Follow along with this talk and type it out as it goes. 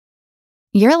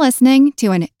You're listening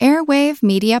to an Airwave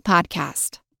Media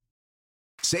Podcast.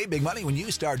 Save big money when you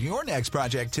start your next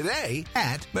project today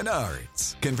at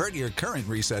Menards. Convert your current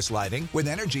recessed lighting with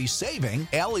energy-saving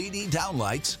LED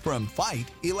downlights from Fight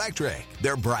Electric.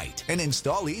 They're bright and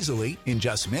install easily in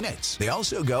just minutes. They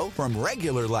also go from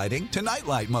regular lighting to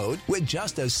nightlight mode with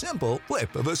just a simple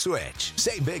flip of a switch.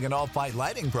 Save big on all Fight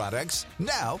lighting products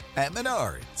now at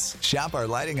Menards. Shop our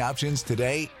lighting options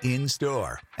today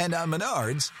in-store and on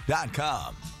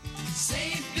Menards.com.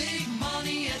 Save big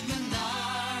money at Menards.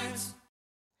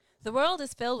 The world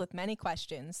is filled with many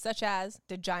questions, such as,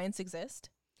 did giants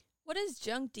exist? What is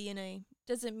junk DNA?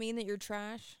 Does it mean that you're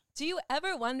trash? Do you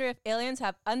ever wonder if aliens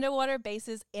have underwater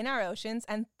bases in our oceans,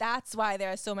 and that's why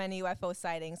there are so many UFO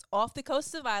sightings off the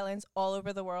coasts of islands all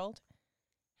over the world?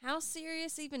 How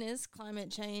serious even is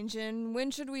climate change, and when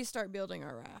should we start building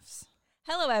our rafts?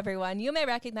 Hello, everyone. You may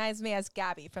recognize me as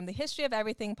Gabby from the History of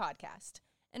Everything podcast.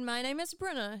 And my name is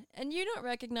Bruna, and you don't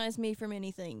recognize me from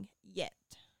anything yet.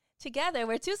 Together,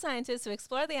 we're two scientists who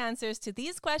explore the answers to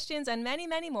these questions and many,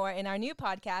 many more in our new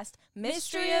podcast,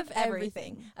 Mystery of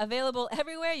Everything, available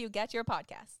everywhere you get your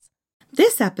podcasts.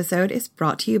 This episode is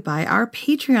brought to you by our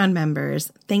Patreon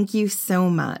members. Thank you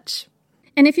so much.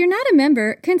 And if you're not a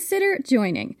member, consider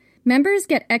joining. Members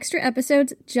get extra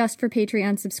episodes just for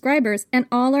Patreon subscribers, and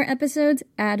all our episodes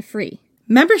ad-free.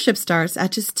 Membership starts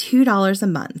at just $2 a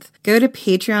month. Go to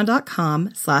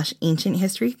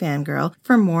patreon.com/ancienthistoryfangirl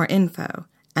for more info.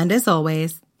 And as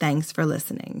always, thanks for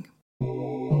listening.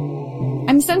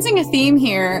 I'm sensing a theme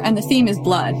here, and the theme is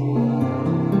blood.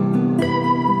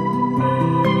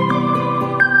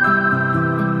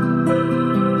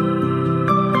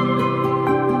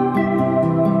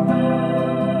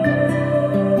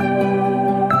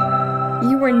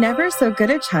 You were never so good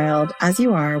a child as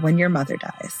you are when your mother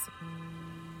dies.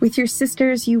 With your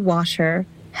sisters, you wash her,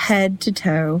 head to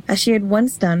toe, as she had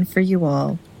once done for you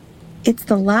all. It's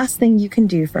the last thing you can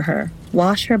do for her.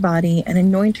 Wash her body and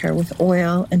anoint her with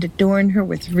oil and adorn her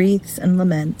with wreaths and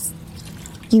laments.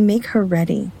 You make her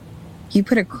ready. You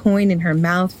put a coin in her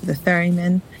mouth for the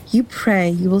ferryman. You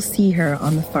pray you will see her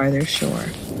on the farther shore.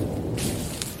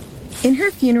 In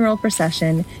her funeral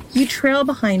procession, you trail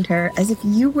behind her as if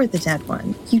you were the dead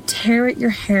one. You tear at your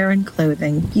hair and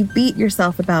clothing. You beat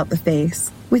yourself about the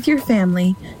face. With your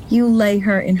family, you lay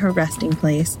her in her resting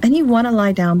place, and you want to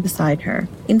lie down beside her.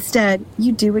 Instead,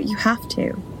 you do what you have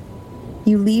to.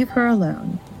 You leave her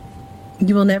alone.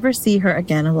 You will never see her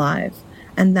again alive,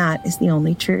 and that is the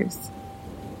only truth.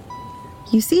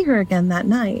 You see her again that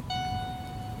night.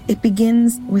 It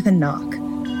begins with a knock.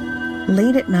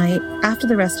 Late at night, after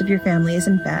the rest of your family is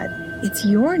in bed, it's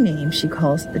your name she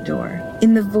calls at the door,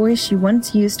 in the voice she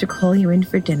once used to call you in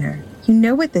for dinner. You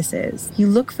know what this is. You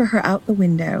look for her out the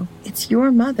window. It's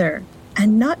your mother,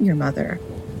 and not your mother.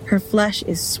 Her flesh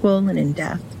is swollen in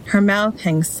death. Her mouth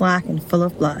hangs slack and full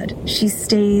of blood. She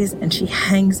stays and she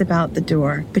hangs about the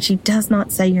door, but she does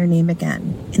not say your name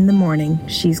again. In the morning,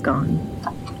 she's gone.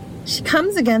 She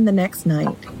comes again the next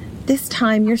night. This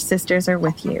time your sisters are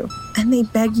with you, and they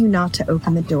beg you not to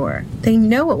open the door. They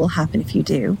know what will happen if you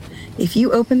do. If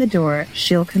you open the door,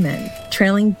 she'll come in,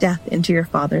 trailing death into your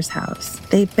father's house.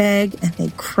 They beg and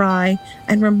they cry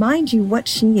and remind you what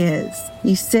she is.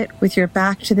 You sit with your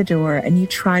back to the door and you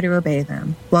try to obey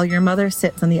them, while your mother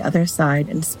sits on the other side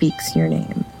and speaks your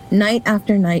name. Night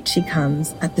after night she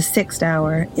comes, at the 6th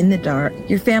hour, in the dark.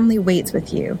 Your family waits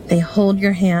with you. They hold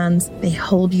your hands. They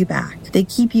hold you back. They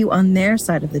keep you on their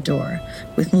side of the door.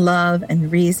 With love and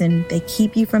reason, they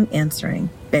keep you from answering,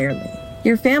 barely.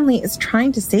 Your family is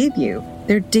trying to save you.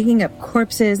 They're digging up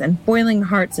corpses and boiling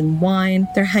hearts in wine.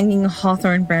 They're hanging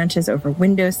hawthorn branches over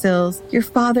windowsills. Your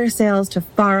father sails to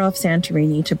far-off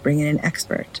Santorini to bring in an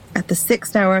expert. At the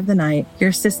 6th hour of the night,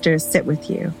 your sisters sit with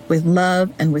you. With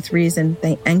love and with reason,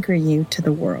 they anchor you to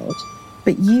the world.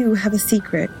 But you have a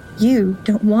secret. You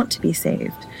don't want to be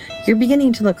saved. You're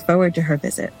beginning to look forward to her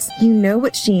visits. You know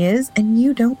what she is, and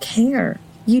you don't care.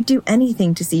 You'd do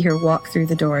anything to see her walk through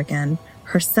the door again.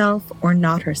 Herself or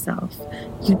not herself.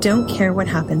 You don't care what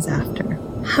happens after.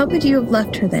 How could you have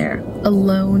left her there,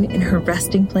 alone in her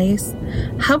resting place?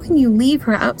 How can you leave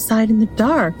her outside in the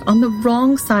dark, on the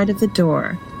wrong side of the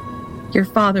door? Your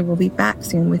father will be back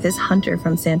soon with his hunter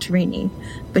from Santorini,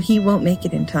 but he won't make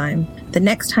it in time. The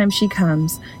next time she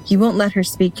comes, you won't let her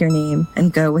speak your name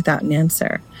and go without an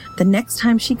answer. The next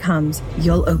time she comes,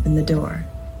 you'll open the door.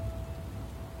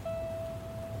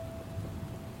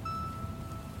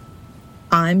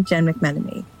 I'm Jen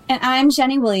McMenemy. And I'm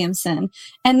Jenny Williamson.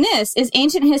 And this is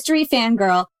Ancient History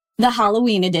Fangirl, The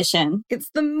Halloween edition.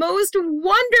 It's the most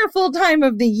wonderful time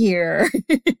of the year.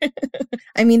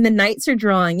 I mean, the nights are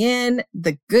drawing in,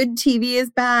 the good TV is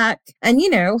back, and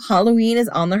Halloween is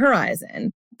on the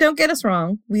horizon. Don't get us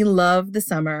wrong. We love the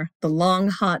summer, the long,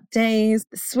 hot days,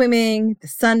 the swimming, the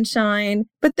sunshine,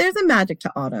 but there's a magic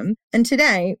to autumn. And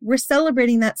today, we're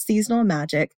celebrating that seasonal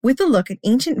magic with a look at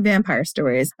ancient vampire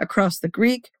stories across the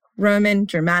Greek, Roman,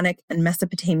 Germanic, and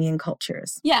Mesopotamian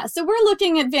cultures. Yeah, so we're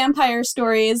looking at vampire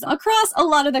stories across a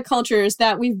lot of the cultures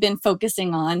that we've been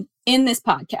focusing on in this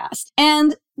podcast.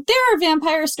 And there are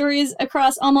vampire stories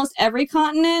across almost every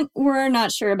continent. We're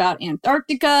not sure about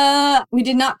Antarctica. We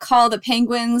did not call the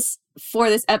penguins for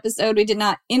this episode. We did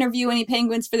not interview any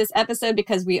penguins for this episode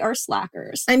because we are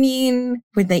slackers. I mean,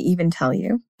 would they even tell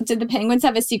you? Did the penguins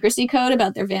have a secrecy code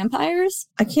about their vampires?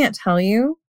 I can't tell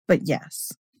you, but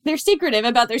yes. They're secretive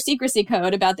about their secrecy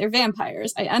code about their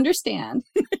vampires. I understand.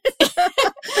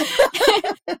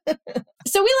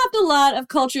 So we left a lot of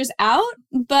cultures out,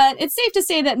 but it's safe to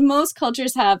say that most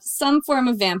cultures have some form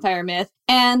of vampire myth.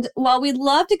 And while we'd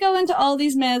love to go into all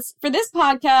these myths, for this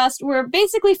podcast, we're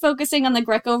basically focusing on the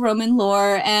Greco-Roman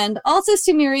lore and also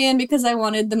Sumerian because I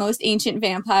wanted the most ancient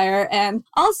vampire, and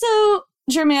also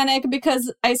Germanic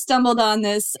because I stumbled on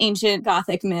this ancient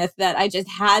Gothic myth that I just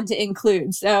had to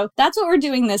include. So that's what we're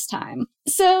doing this time.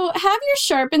 So have your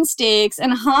sharpened stakes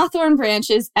and hawthorn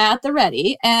branches at the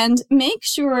ready and make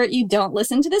sure you don't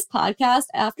listen to this podcast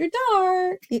after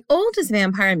dark. The oldest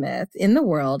vampire myth in the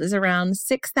world is around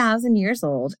 6,000 years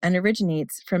old and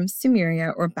originates from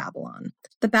Sumeria or Babylon.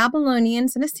 The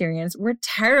Babylonians and Assyrians were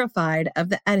terrified of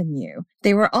the Edemu.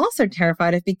 They were also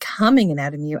terrified of becoming an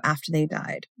Edemu after they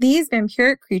died. These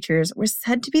vampiric creatures were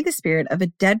said to be the spirit of a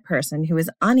dead person who was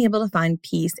unable to find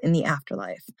peace in the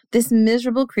afterlife. This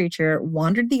miserable creature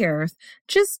wandered the earth,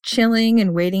 just chilling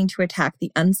and waiting to attack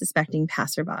the unsuspecting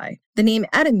passerby. The name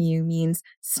Edemu means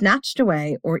snatched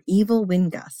away or evil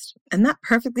wind gust, and that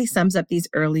perfectly sums up these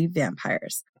early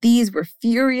vampires. These were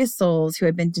furious souls who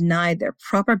had been denied their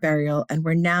proper burial and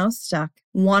were now stuck,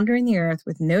 wandering the earth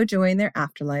with no joy in their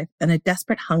afterlife and a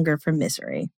desperate hunger for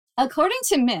misery. According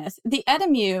to myth, the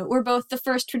Edemu were both the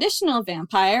first traditional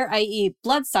vampire, i.e.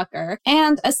 bloodsucker,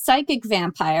 and a psychic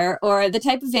vampire, or the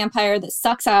type of vampire that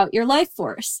sucks out your life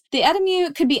force. The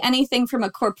Edemu could be anything from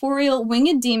a corporeal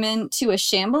winged demon to a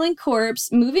shambling corpse,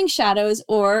 moving shadows,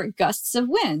 or gusts of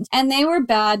wind. And they were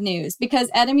bad news, because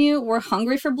Edemu were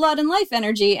hungry for blood and life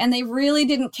energy, and they really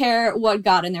didn't care what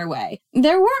got in their way.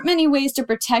 There weren't many ways to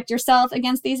protect yourself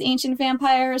against these ancient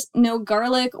vampires. No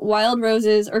garlic, wild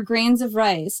roses, or grains of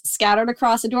rice scattered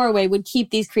across a doorway would keep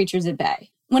these creatures at bay.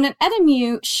 When an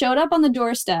Edemu showed up on the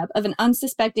doorstep of an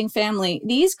unsuspecting family,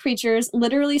 these creatures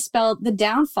literally spelled the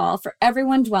downfall for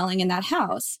everyone dwelling in that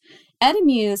house.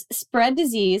 Edemus spread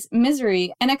disease,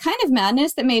 misery, and a kind of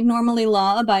madness that made normally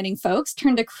law-abiding folks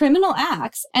turn to criminal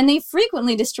acts, and they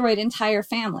frequently destroyed entire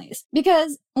families.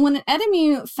 Because when an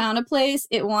Edemu found a place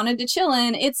it wanted to chill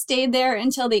in, it stayed there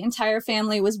until the entire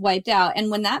family was wiped out. And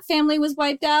when that family was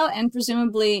wiped out, and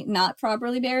presumably not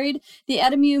properly buried, the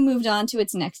Edemu moved on to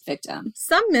its next victim.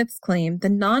 Some myths claim the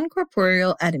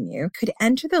non-corporeal Edemu could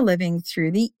enter the living through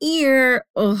the ear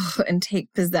and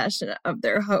take possession of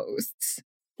their hosts.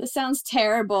 This sounds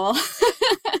terrible.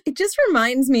 It just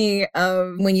reminds me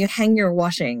of when you hang your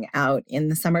washing out in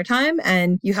the summertime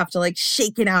and you have to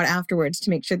shake it out afterwards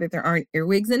to make sure that there aren't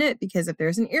earwigs in it, because if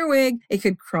there's an earwig, it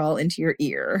could crawl into your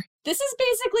ear. This is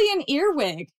basically an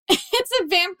earwig. It's a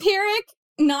vampiric,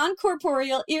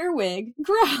 non-corporeal earwig.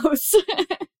 Gross.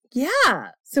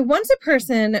 Yeah. So once a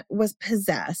person was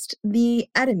possessed, the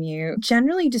Edemu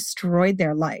generally destroyed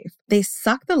their life. They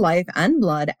sucked the life and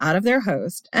blood out of their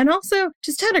host and also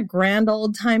just had a grand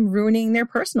old time ruining their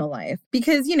personal life.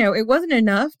 Because, it wasn't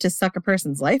enough to suck a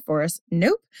person's life force.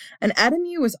 Nope. An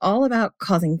Edemu was all about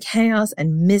causing chaos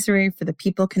and misery for the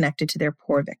people connected to their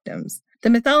poor victims. The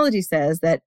mythology says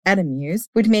that Edemus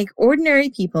would make ordinary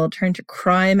people turn to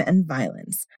crime and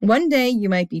violence. One day you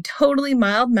might be totally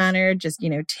mild-mannered, just,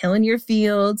 tilling your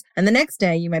fields, and the next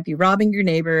day you might be robbing your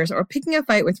neighbors or picking a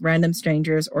fight with random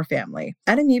strangers or family.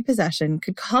 Edemu possession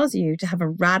could cause you to have a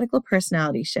radical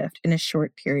personality shift in a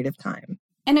short period of time.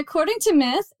 And according to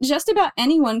myth, just about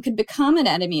anyone could become an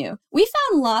Edemu. We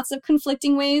found lots of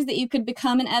conflicting ways that you could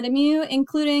become an Edemu,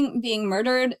 including being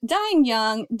murdered, dying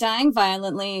young, dying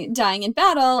violently, dying in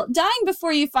battle, dying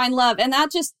before you find love, and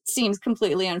that just seems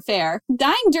completely unfair,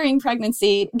 dying during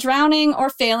pregnancy, drowning, or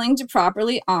failing to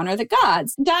properly honor the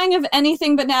gods, dying of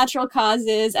anything but natural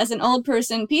causes as an old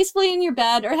person peacefully in your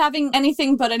bed, or having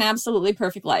anything but an absolutely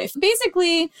perfect life.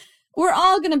 Basically, we're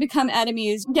all going to become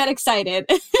Edemus. Get excited.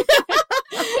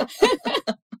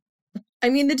 I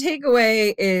mean, the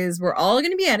takeaway is we're all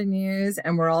going to be Edemus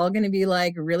and we're all going to be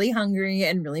like really hungry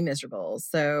and really miserable.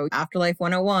 So Afterlife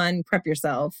 101, prep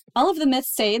yourself. All of the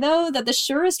myths say, though, that the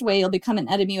surest way you'll become an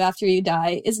Edemu after you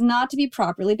die is not to be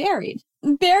properly buried.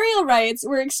 Burial rites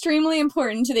were extremely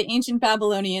important to the ancient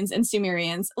Babylonians and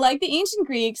Sumerians. Like the ancient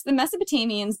Greeks, the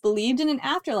Mesopotamians believed in an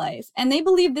afterlife, and they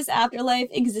believed this afterlife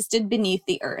existed beneath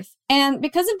the earth. And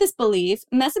because of this belief,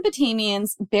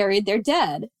 Mesopotamians buried their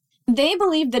dead. They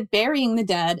believed that burying the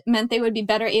dead meant they would be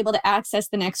better able to access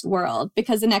the next world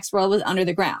because the next world was under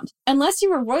the ground. Unless you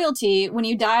were royalty, when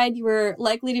you died, you were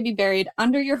likely to be buried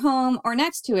under your home or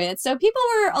next to it. So people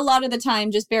were a lot of the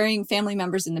time just burying family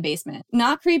members in the basement.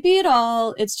 Not creepy at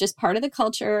all. It's just part of the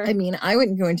culture. I mean, I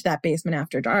wouldn't go into that basement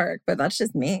after dark, but that's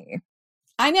just me.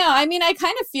 I know. I mean, I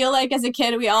kind of feel like as a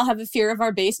kid, we all have a fear of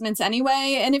our basements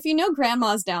anyway. And if you know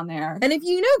grandma's down there. And if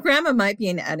you know grandma might be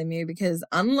an Edemu, because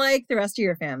unlike the rest of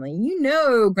your family, you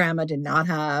know grandma did not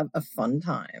have a fun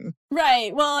time.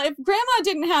 Right. Well, if grandma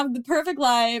didn't have the perfect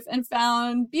life and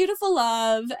found beautiful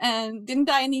love and didn't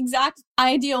die in the exact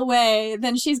ideal way,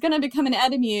 then she's going to become an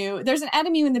Edemu. There's an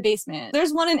Edemu in the basement.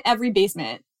 There's one in every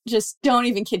basement. Just don't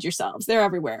even kid yourselves. They're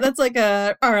everywhere. That's like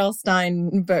a R.L.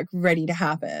 Stine book ready to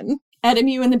happen.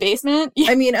 Edemu in the basement?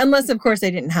 I mean, unless, of course,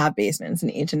 they didn't have basements in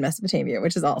ancient Mesopotamia,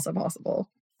 which is also possible.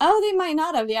 Oh, they might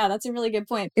not have. Yeah, that's a really good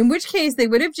point. In which case, they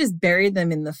would have just buried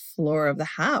them in the floor of the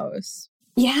house.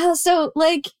 Yeah, so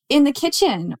like in the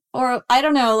kitchen or I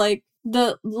don't know, like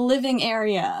the living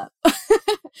area.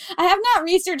 I have not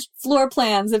researched floor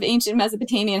plans of ancient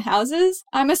Mesopotamian houses.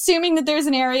 I'm assuming that there's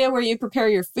an area where you prepare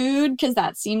your food because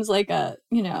that seems like a,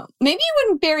 maybe you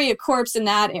wouldn't bury a corpse in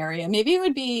that area. Maybe it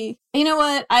would be, you know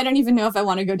what? I don't even know if I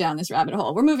want to go down this rabbit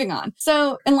hole. We're moving on.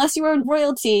 So unless you were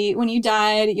royalty, when you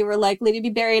died, you were likely to be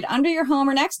buried under your home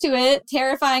or next to it,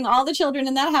 terrifying all the children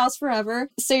in that house forever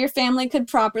so your family could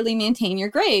properly maintain your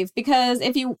grave. Because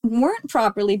if you weren't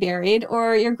properly buried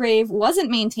or your grave wasn't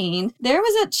maintained, there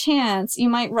was a chance you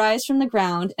might rise from the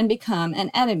ground and become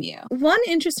an Edemu. One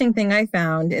interesting thing I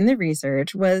found in the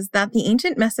research was that the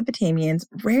ancient Mesopotamians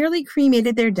rarely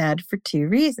cremated their dead for two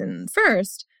reasons.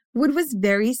 First, wood was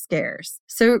very scarce,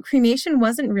 so cremation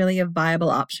wasn't really a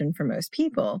viable option for most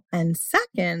people. And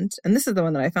second, and this is the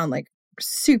one that I found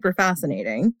super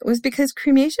fascinating, was because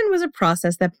cremation was a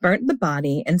process that burnt the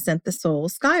body and sent the soul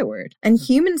skyward. And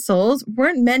human souls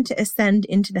weren't meant to ascend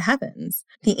into the heavens.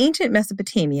 The ancient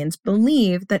Mesopotamians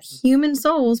believed that human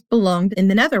souls belonged in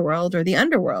the netherworld or the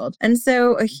underworld. And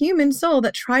so a human soul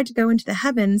that tried to go into the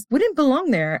heavens wouldn't belong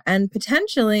there and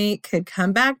potentially could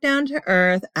come back down to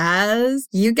earth as,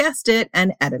 you guessed it,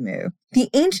 an Edemu. The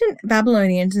ancient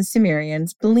Babylonians and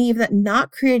Sumerians believed that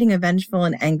not creating a vengeful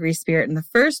and angry spirit in the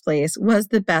first place was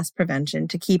the best prevention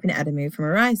to keep an Edemu from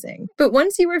arising. But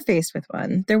once you were faced with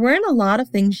one, there weren't a lot of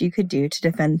things you could do to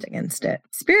defend against it.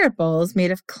 Spirit bowls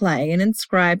made of clay and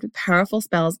inscribed with powerful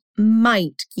spells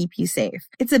might keep you safe.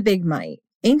 It's a big might.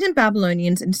 Ancient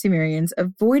Babylonians and Sumerians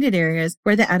avoided areas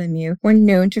where the Edemu were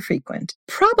known to frequent,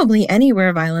 probably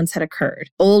anywhere violence had occurred,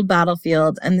 old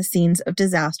battlefields and the scenes of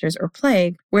disasters or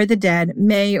plague where the dead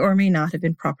may or may not have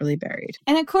been properly buried.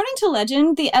 And according to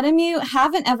legend, the Edemu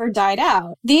haven't ever died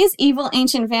out. These evil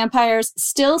ancient vampires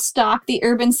still stalk the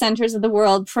urban centers of the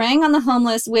world, preying on the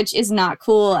homeless, which is not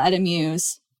cool,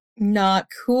 Edemus. Not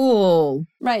cool.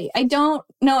 Right. I don't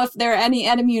know if there are any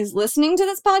Edemus listening to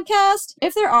this podcast.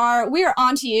 If there are, we are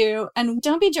on to you, and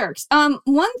don't be jerks. One thing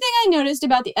I noticed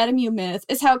about the Edemu myth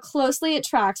is how closely it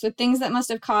tracks with things that must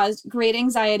have caused great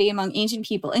anxiety among ancient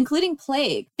people, including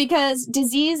plague, because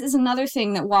disease is another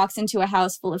thing that walks into a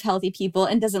house full of healthy people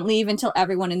and doesn't leave until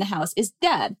everyone in the house is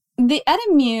dead. The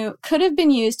Edemu could have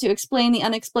been used to explain the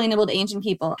unexplainable to ancient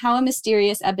people, how a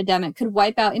mysterious epidemic could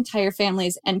wipe out entire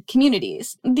families and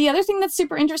communities. The other thing that's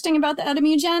super interesting about the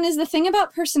Edemu, Jen, is the thing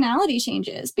about personality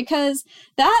changes, because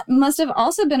that must have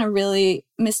also been a really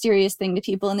mysterious thing to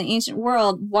people in the ancient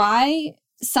world, why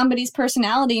somebody's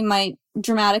personality might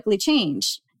dramatically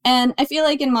change. And I feel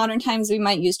like in modern times, we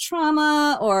might use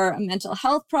trauma or a mental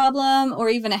health problem or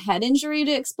even a head injury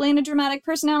to explain a dramatic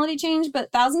personality change.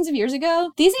 But thousands of years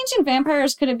ago, these ancient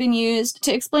vampires could have been used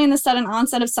to explain the sudden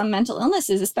onset of some mental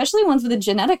illnesses, especially ones with a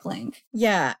genetic link.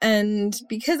 Yeah, and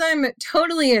because I'm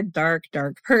totally a dark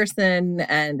person,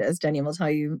 and as Jenny will tell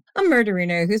you, a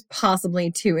murderino who's possibly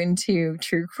too into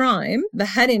true crime, the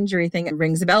head injury thing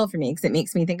rings a bell for me because it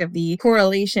makes me think of the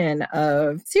correlation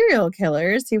of serial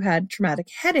killers who had traumatic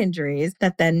head injuries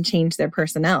that then change their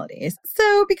personalities.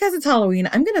 So because it's Halloween,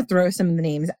 I'm going to throw some of the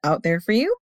names out there for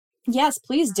you. Yes,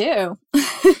 please do.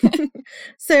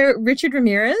 So Richard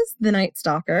Ramirez, the Night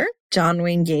Stalker, John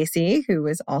Wayne Gacy, who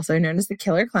was also known as the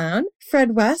Killer Clown,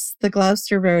 Fred West, the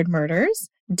Gloucester Road Murders,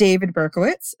 David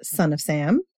Berkowitz, Son of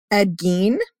Sam, Ed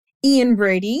Gein, Ian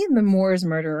Brady, the Moors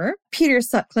murderer, Peter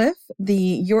Sutcliffe, the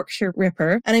Yorkshire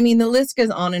Ripper. And I mean, the list goes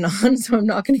on and on, so I'm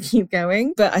not going to keep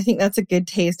going. But I think that's a good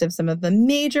taste of some of the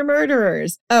major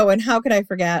murderers. Oh, and how could I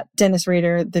forget Dennis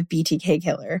Rader, the BTK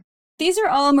killer? These are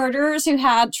all murderers who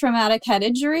had traumatic head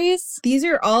injuries. These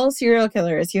are all serial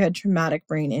killers who had traumatic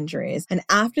brain injuries. And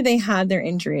after they had their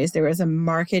injuries, there was a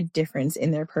marked difference in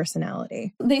their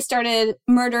personality. They started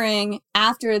murdering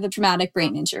after the traumatic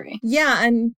brain injury. Yeah,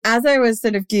 and as I was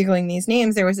sort of Googling these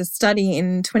names, there was a study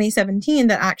in 2017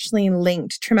 that actually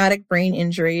linked traumatic brain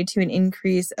injury to an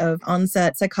increase of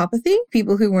onset psychopathy.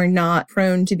 People who were not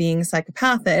prone to being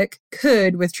psychopathic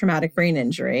could, with traumatic brain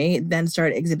injury, then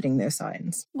start exhibiting those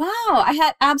signs. Wow, I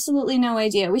had absolutely no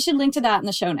idea. We should link to that in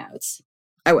the show notes.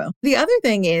 I will. The other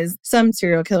thing is some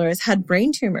serial killers had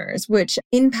brain tumors, which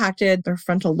impacted their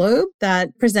frontal lobe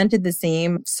that presented the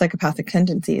same psychopathic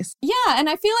tendencies. Yeah, and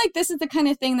I feel like this is the kind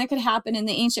of thing that could happen in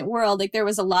the ancient world. Like there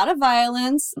was a lot of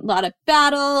violence, a lot of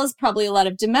battles, probably a lot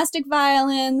of domestic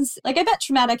violence. Like I bet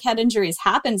traumatic head injuries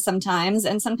happen sometimes,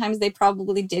 and sometimes they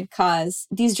probably did cause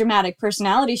these dramatic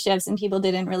personality shifts and people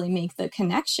didn't really make the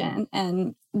connection.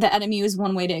 And the NMU is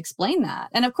one way to explain that.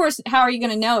 And of course, how are you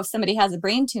going to know if somebody has a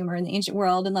brain tumor in the ancient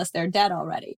world unless they're dead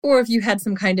already? Or if you had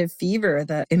some kind of fever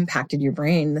that impacted your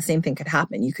brain, the same thing could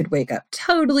happen. You could wake up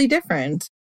totally different.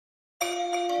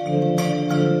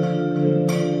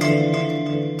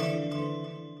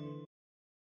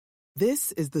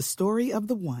 This is the story of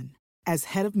the one. As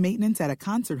head of maintenance at a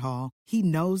concert hall, he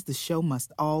knows the show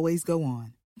must always go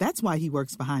on. That's why he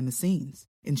works behind the scenes,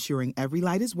 ensuring every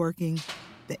light is working,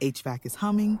 the HVAC is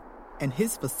humming, and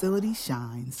his facility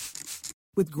shines.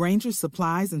 With Grainger's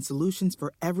supplies and solutions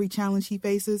for every challenge he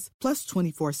faces, plus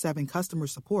 24/7 customer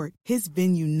support, his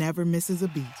venue never misses a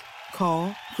beat.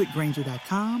 Call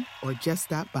quickgrainger.com or just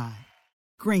stop by.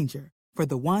 Grainger, for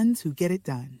the ones who get it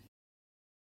done.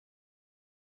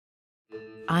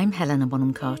 I'm Helena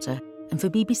Bonham Carter, and for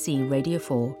BBC Radio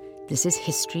 4, this is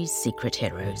History's Secret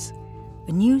Heroes,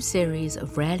 a new series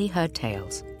of rarely heard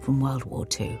tales from World War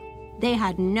II. They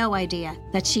had no idea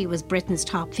that she was Britain's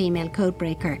top female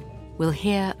codebreaker. We'll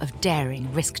hear of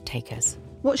daring risk-takers.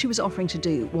 What she was offering to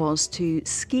do was to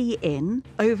ski in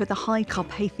over the high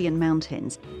Carpathian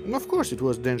Mountains. Of course it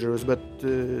was dangerous, but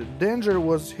danger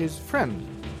was his friend.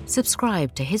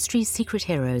 Subscribe to History's Secret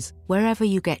Heroes wherever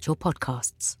you get your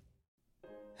podcasts.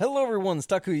 Hello everyone,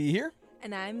 Stakuyi here.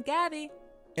 And I'm Gabby.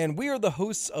 And we are the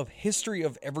hosts of History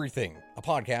of Everything, a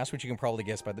podcast which you can probably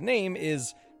guess by the name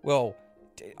is, well,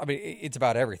 I mean, it's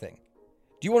about everything.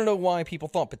 Do you want to know why people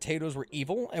thought potatoes were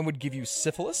evil and would give you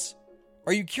syphilis?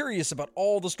 Are you curious about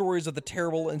all the stories of the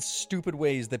terrible and stupid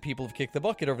ways that people have kicked the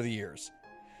bucket over the years?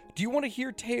 Do you want to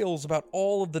hear tales about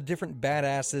all of the different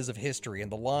badasses of history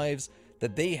and the lives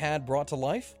that they had brought to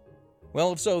life?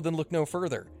 Well, if so, then look no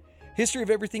further. History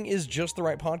of Everything is just the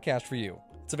right podcast for you.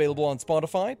 It's available on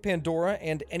Spotify, Pandora,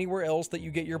 and anywhere else that you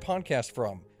get your podcast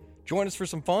from. Join us for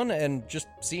some fun and just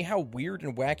see how weird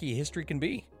and wacky history can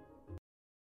be.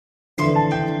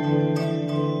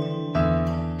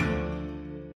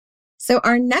 So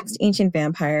our next ancient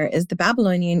vampire is the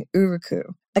Babylonian Uruku.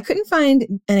 I couldn't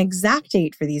find an exact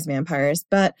date for these vampires,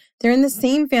 but they're in the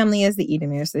same family as the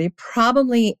Edamu, so they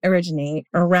probably originate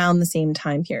around the same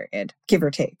time period, give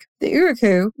or take. The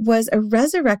Uruku was a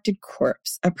resurrected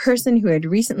corpse, a person who had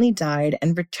recently died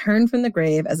and returned from the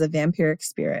grave as a vampiric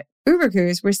spirit.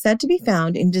 Urukus were said to be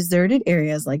found in deserted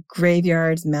areas like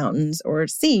graveyards, mountains, or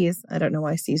seas. I don't know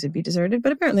why seas would be deserted,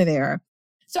 but apparently they are.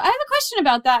 So I have a question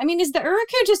about that. I mean, is the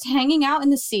Uruku just hanging out in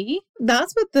the sea?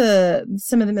 That's what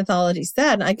some of the mythology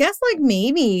said. I guess like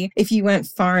maybe if you went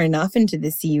far enough into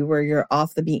the sea where you're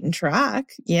off the beaten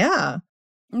track. Yeah.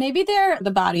 Maybe they're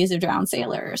the bodies of drowned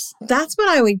sailors. That's what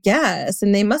I would guess.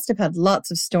 And they must have had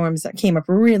lots of storms that came up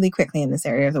really quickly in this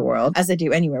area of the world, as they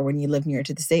do anywhere when you live near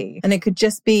to the sea. And it could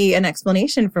just be an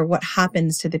explanation for what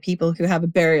happens to the people who have a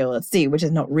burial at sea, which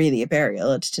is not really a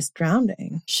burial, it's just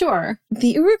drowning. Sure.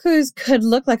 The Urukus could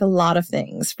look like a lot of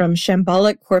things, from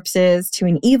shambolic corpses to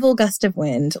an evil gust of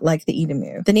wind like the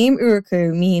Edamu. The name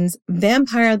Uruku means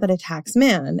vampire that attacks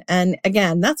man. And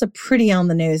again, that's a pretty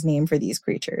on-the-nose name for these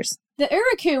creatures. The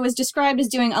uruku was described as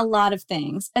doing a lot of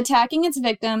things, attacking its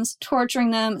victims,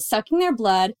 torturing them, sucking their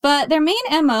blood, but their main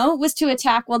MO was to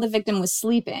attack while the victim was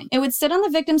sleeping. It would sit on the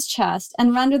victim's chest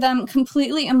and render them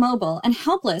completely immobile and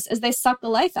helpless as they sucked the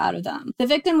life out of them. The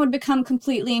victim would become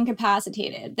completely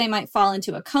incapacitated. They might fall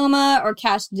into a coma or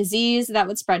catch disease that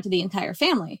would spread to the entire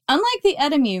family. Unlike the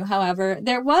Edemu, however,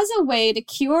 there was a way to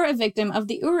cure a victim of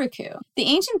the uruku. The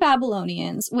ancient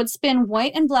Babylonians would spin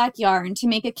white and black yarn to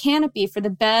make a canopy for the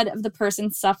bed of the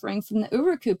person suffering from the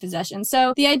uruku possession.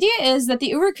 So the idea is that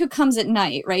the uruku comes at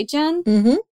night, right, Jen?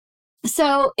 Mm-hmm.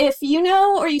 So if you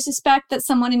know or you suspect that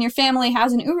someone in your family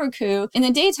has an uruku, in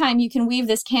the daytime you can weave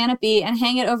this canopy and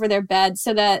hang it over their bed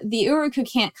so that the uruku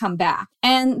can't come back.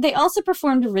 And they also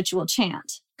performed a ritual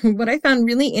chant. What I found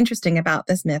really interesting about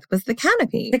this myth was the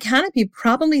canopy. The canopy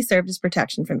probably served as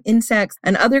protection from insects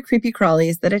and other creepy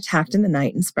crawlies that attacked in the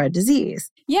night and spread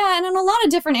disease. Yeah, and in a lot of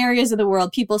different areas of the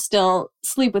world, people still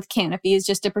sleep with canopies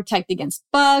just to protect against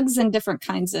bugs and different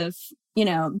kinds of,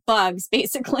 bugs,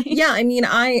 basically. Yeah, I mean,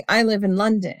 I live in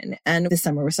London, and this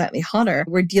summer was slightly hotter.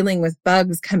 We're dealing with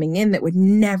bugs coming in that would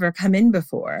never come in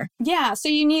before. Yeah, so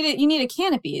you need a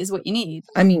canopy is what you need.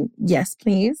 I mean, yes,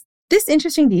 please. This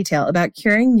interesting detail about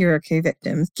curing uruku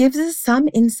victims gives us some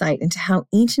insight into how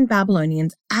ancient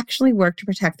Babylonians actually worked to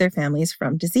protect their families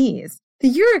from disease.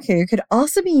 The uruku could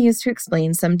also be used to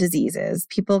explain some diseases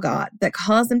people got that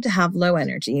caused them to have low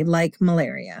energy, like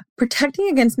malaria. Protecting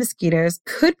against mosquitoes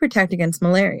could protect against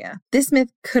malaria. This myth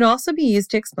could also be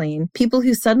used to explain people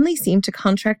who suddenly seemed to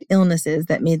contract illnesses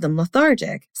that made them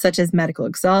lethargic, such as medical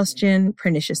exhaustion,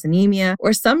 pernicious anemia,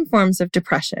 or some forms of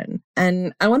depression.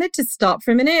 And I wanted to stop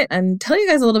for a minute and tell you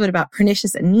guys a little bit about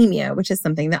pernicious anemia, which is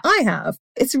something that I have.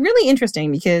 It's really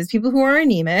interesting because people who are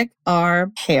anemic are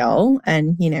pale,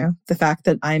 and, the fact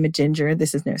that I'm a ginger,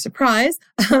 this is no surprise,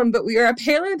 but we are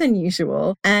paler than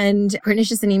usual. And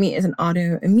pernicious anemia is an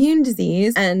autoimmune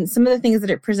disease. And some of the things that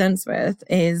it presents with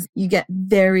is you get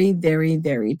very, very,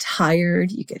 very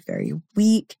tired. You get very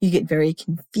weak. You get very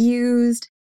confused.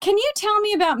 Can you tell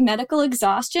me about medical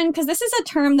exhaustion? Because this is a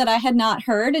term that I had not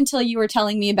heard until you were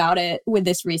telling me about it with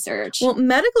this research. Well,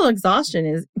 medical exhaustion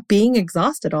is being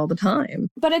exhausted all the time.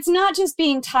 But it's not just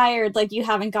being tired like you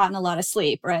haven't gotten a lot of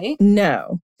sleep, right?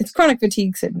 No, it's chronic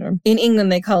fatigue syndrome. In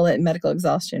England, they call it medical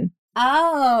exhaustion.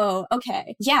 Oh,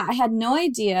 okay. Yeah, I had no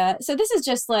idea. So this is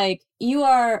just like you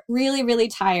are really, really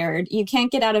tired. You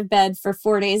can't get out of bed for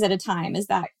 4 days at a time. Is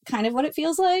that kind of what it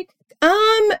feels like?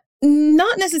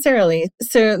 Not necessarily.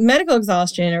 So medical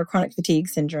exhaustion or chronic fatigue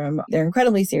syndrome, they're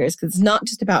incredibly serious because it's not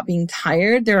just about being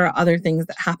tired. There are other things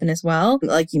that happen as well.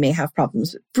 Like you may have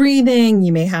problems with breathing.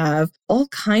 You may have all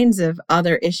kinds of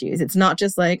other issues. It's not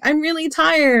just like, I'm really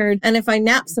tired, and if I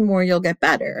nap some more, you'll get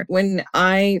better. When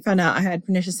I found out I had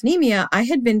pernicious anemia, I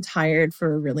had been tired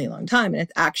for a really long time. And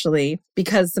it's actually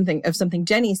because something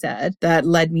Jenny said that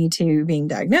led me to being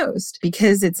diagnosed.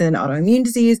 Because it's an autoimmune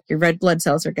disease, your red blood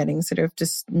cells are getting sort of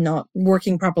just not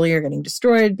working properly or getting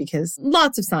destroyed because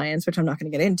lots of science, which I'm not going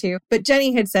to get into. But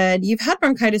Jenny had said, you've had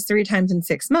bronchitis 3 times in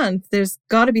 6 months. There's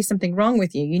got to be something wrong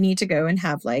with you. You need to go and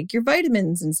have your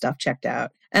vitamins and stuff checked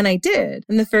out. And I did.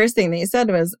 And the first thing they said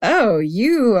was, oh,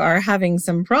 you are having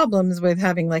some problems with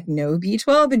having no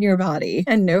B12 in your body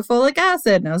and no folic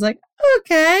acid. And I was like,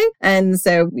 okay. And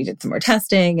so we did some more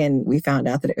testing and we found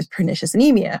out that it was pernicious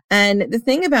anemia. And the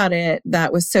thing about it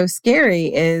that was so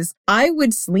scary is I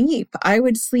would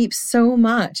sleep so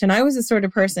much. And I was the sort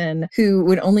of person who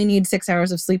would only need 6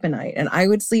 hours of sleep a night. And I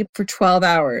would sleep for 12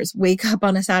 hours, wake up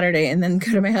on a Saturday, and then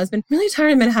go to my husband, really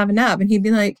tired, I'm going to have a nap. And he'd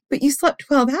be like, but you slept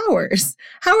 12 hours.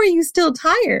 How are you still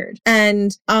tired?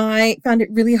 And I found it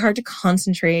really hard to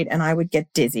concentrate, and I would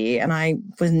get dizzy. And I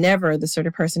was never the sort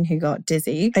of person who got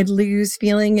dizzy. I'd lose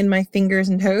feeling in my fingers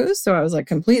and toes. So I was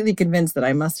completely convinced that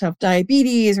I must have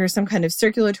diabetes or some kind of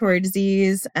circulatory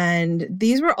disease. And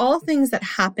these were all things that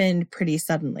happened pretty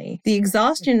suddenly. The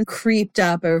exhaustion creeped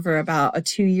up over about a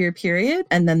 2-year period.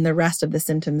 And then the rest of the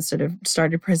symptoms sort of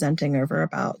started presenting over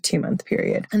about a 2-month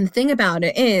period. And the thing about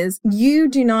it is you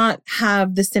do not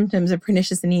have the symptoms of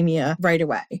pernicious anemia right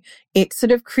away. It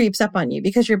sort of creeps up on you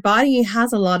because your body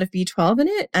has a lot of B12 in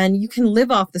it, and you can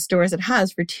live off the stores it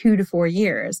has for 2 to 4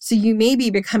 years. So you may be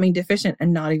becoming deficient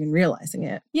and not even realizing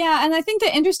it. Yeah, and I think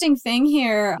the interesting thing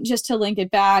here, just to link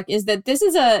it back, is that this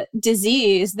is a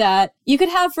disease that you could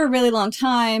have for a really long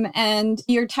time, and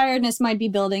your tiredness might be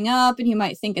building up and you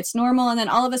might think it's normal, and then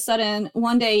all of a sudden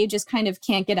one day you just kind of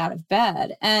can't get out of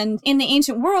bed. And in the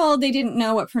ancient world, they didn't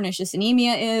know what pernicious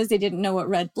anemia is. They didn't know what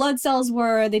red blood cells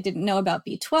were. They didn't know about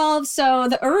B12. So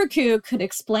the uruku could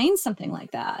explain something like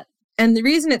that. And the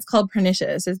reason it's called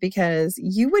pernicious is because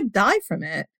you would die from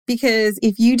it Because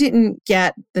if you didn't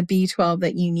get the B12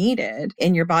 that you needed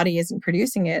and your body isn't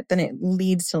producing it, then it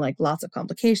leads to like lots of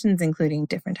complications, including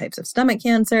different types of stomach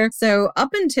cancer. So up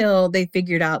until they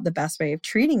figured out the best way of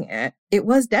treating it, it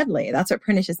was deadly. That's what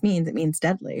pernicious means. It means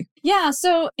deadly. Yeah,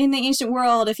 so in the ancient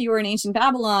world, if you were in ancient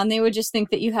Babylon, they would just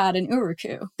think that you had an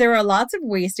uruku. There are lots of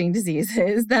wasting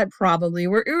diseases that probably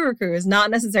were urukus,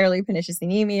 not necessarily pernicious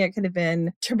anemia. It could have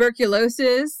been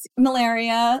tuberculosis,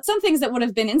 malaria, some things that would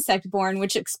have been insect-borne,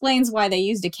 which explains why they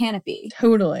used a canopy.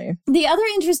 Totally. The other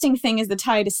interesting thing is the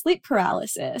tie to sleep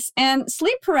paralysis. And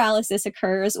sleep paralysis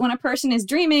occurs when a person is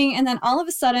dreaming and then all of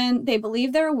a sudden they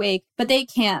believe they're awake, but they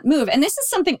can't move. And this is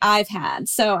something I've had,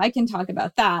 so I can talk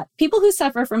about that. People who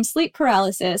suffer from sleep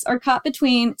paralysis are caught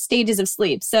between stages of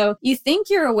sleep. So you think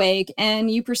you're awake and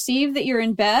you perceive that you're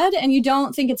in bed and you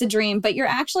don't think it's a dream, but you're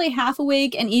actually half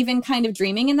awake and even kind of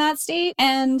dreaming in that state.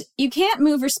 And you can't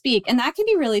move or speak. And that can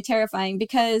be really terrifying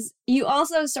because you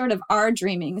also sort of are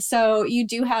dreaming. So you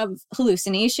do have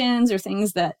hallucinations or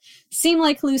things that seem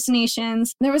like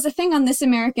hallucinations. There was a thing on This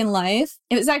American Life.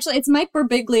 It's Mike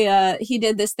Birbiglia. He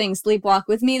did this thing, Sleepwalk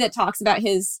with Me, that talks about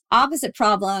his opposite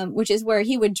problem, which is where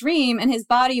he would dream and his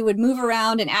body would move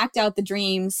around and act out the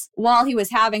dreams while he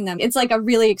was having them. It's like a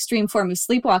really extreme form of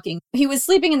sleepwalking. He was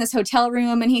sleeping in this hotel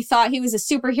room and he thought he was a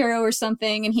superhero or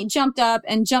something. And he jumped up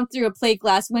and jumped through a plate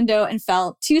glass window and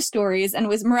fell 2 stories and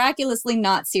was miraculously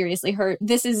not seriously hurt.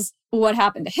 This is what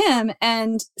happened to him.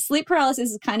 And sleep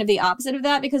paralysis is kind of the opposite of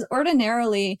that because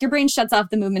ordinarily your brain shuts off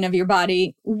the movement of your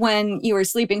body when you are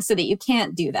sleeping so that you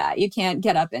can't do that. You can't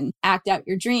get up and act out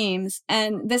your dreams.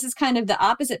 And this is kind of the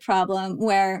opposite problem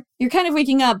where you're kind of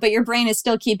waking up, but your brain is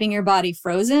still keeping your body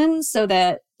frozen so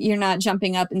that you're not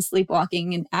jumping up and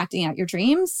sleepwalking and acting out your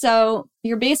dreams. So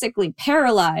you're basically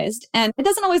paralyzed. And it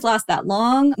doesn't always last that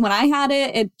long. When I had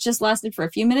it, it just lasted for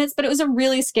a few minutes, but it was a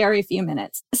really scary few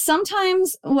minutes.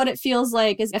 Sometimes what it feels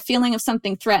like is a feeling of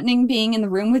something threatening being in the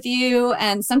room with you.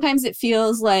 And sometimes it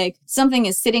feels like something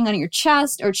is sitting on your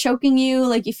chest or choking you,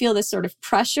 like you feel this sort of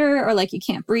pressure or like you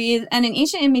can't breathe. And in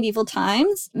ancient and medieval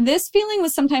times, this feeling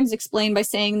was sometimes explained by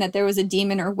saying that there was a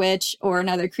demon or witch or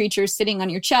another creature sitting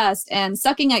on your chest and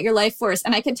sucking at your life force.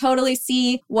 And I could totally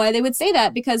see why they would say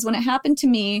that because when it happened to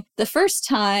me the first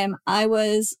time, I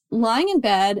was lying in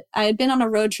bed. I had been on a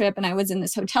road trip and I was in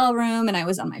this hotel room and I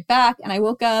was on my back and I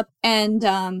woke up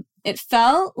and it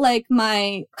felt like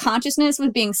my consciousness was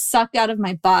being sucked out of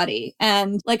my body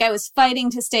and like I was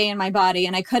fighting to stay in my body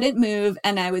and I couldn't move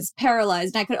and I was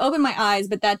paralyzed and I could open my eyes,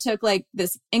 but that took like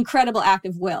this incredible act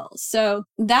of will. So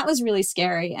that was really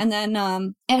scary. And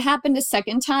then it happened a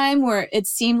second time where it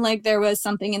seemed like there was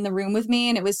something in the room with me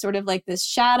and it was sort of like this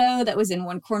shadow that was in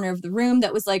one corner of the room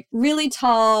that was like really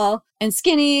tall and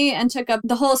skinny and took up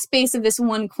the whole space of this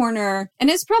one corner. And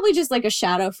it's probably just like a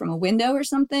shadow from a window or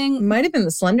something. It might have been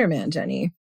the Slender Man,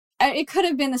 Jenny. It could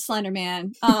have been the Slender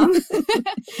Man.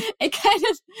 It kind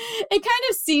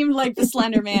of seemed like the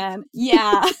Slender Man.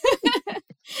 Yeah.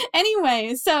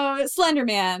 Anyway, so Slender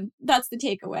Man, that's the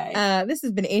takeaway. This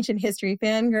has been Ancient History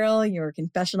Fangirl, your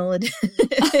confessional edition.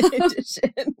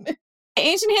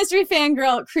 Ancient History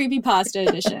Fangirl Creepypasta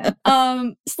edition.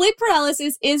 Sleep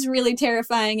paralysis is really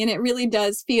terrifying and it really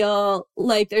does feel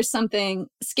like there's something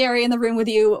scary in the room with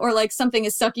you or like something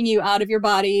is sucking you out of your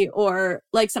body or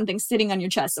like something sitting on your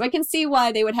chest. So I can see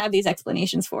why they would have these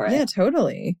explanations for it. Yeah,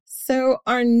 totally. So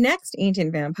our next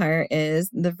ancient vampire is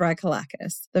the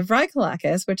Vrykolakas. The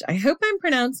Vrykolakas, which I hope I'm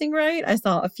pronouncing right. I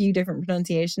saw a few different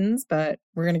pronunciations, but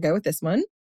we're going to go with this one.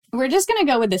 We're just going to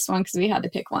go with this one because we had to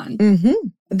pick one. Mm-hmm.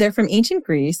 They're from ancient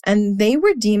Greece, and they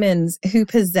were demons who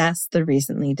possessed the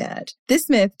recently dead. This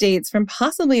myth dates from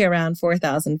possibly around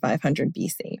 4500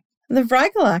 BC. The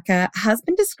Vrykolaka has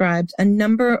been described a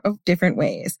number of different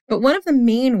ways, but one of the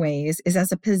main ways is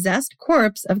as a possessed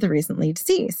corpse of the recently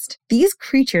deceased. These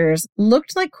creatures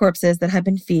looked like corpses that had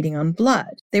been feeding on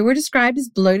blood. They were described as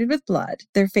bloated with blood.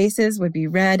 Their faces would be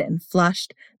red and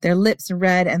flushed, their lips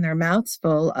red, and their mouths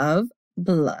full of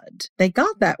blood. They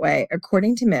got that way,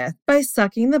 according to myth, by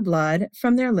sucking the blood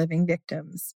from their living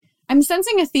victims. I'm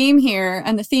sensing a theme here,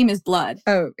 and the theme is blood.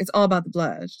 Oh, it's all about the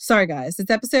blood. Sorry, guys. This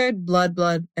episode, blood,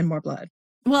 blood, and more blood.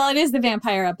 Well, it is the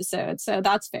vampire episode, so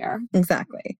that's fair.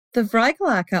 Exactly. The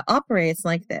Vrykolaka operates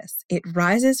like this. It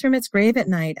rises from its grave at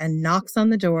night and knocks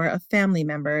on the door of family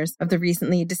members of the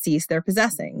recently deceased they're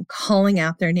possessing, calling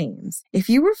out their names. If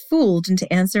you were fooled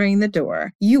into answering the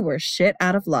door, you were shit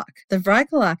out of luck. The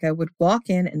Vrykolaka would walk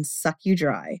in and suck you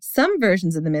dry. Some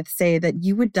versions of the myth say that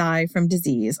you would die from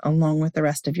disease along with the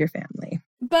rest of your family.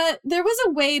 But there was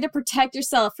a way to protect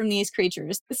yourself from these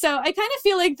creatures. So I kind of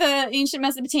feel like the ancient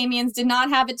Mesopotamians did not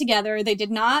have it together. They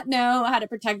did not know how to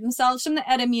protect themselves from the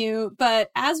Edamu. But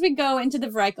as we go into the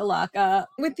Vraikalaka...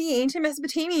 With the ancient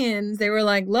Mesopotamians, they were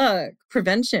like, look,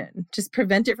 prevention. Just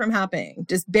prevent it from happening.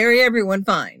 Just bury everyone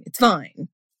fine. It's fine.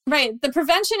 Right. The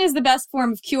prevention is the best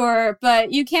form of cure,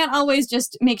 but you can't always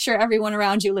just make sure everyone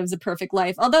around you lives a perfect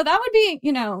life. Although that would be,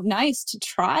 nice to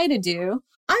try to do.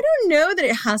 I don't know that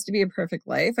it has to be a perfect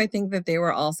life. I think that they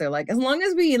were also like, as long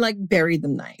as we buried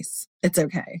them nice, it's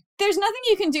okay. There's nothing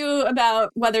you can do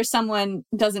about whether someone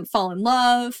doesn't fall in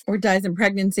love. Or dies in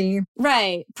pregnancy.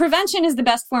 Right. Prevention is the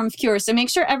best form of cure. So make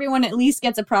sure everyone at least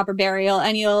gets a proper burial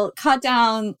and you'll cut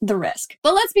down the risk.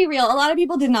 But let's be real. A lot of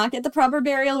people did not get the proper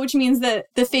burial, which means that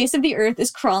the face of the earth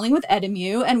is crawling with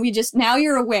Edamu. And now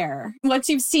you're aware. Once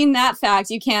you've seen that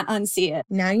fact, you can't unsee it.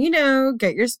 Now you know.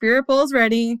 Get your spirit bowls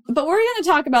ready. But we're going to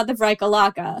talk about the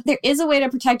Vraikalaka. There is a way to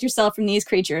protect yourself from these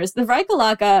creatures. The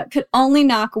Vraikalaka could only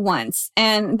knock once.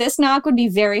 And this knock would be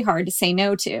very hard to say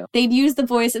no to. They'd use the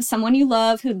voice of someone you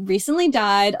love who recently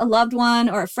died, a loved one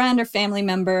or a friend or family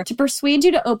member, to persuade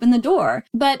you to open the door.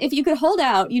 But if you could hold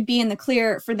out, you'd be in the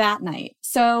clear for that night.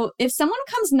 So if someone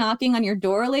comes knocking on your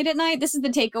door late at night, this is the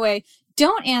takeaway.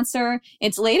 Don't answer.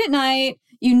 It's late at night.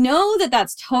 You know that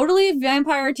that's totally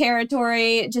vampire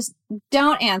territory. Just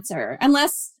don't answer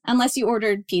unless you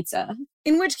ordered pizza.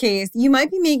 In which case, you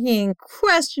might be making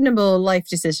questionable life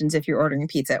decisions if you're ordering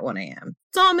pizza at 1 a.m.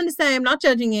 That's all I'm going to say. I'm not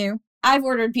judging you. I've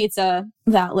ordered pizza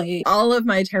that late. All of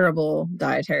my terrible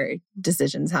dietary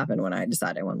decisions happen when I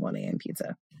decide I want 1 a.m.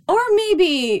 pizza. Or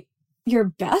maybe your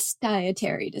best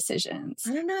dietary decisions.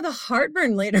 I don't know, the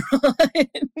heartburn later on.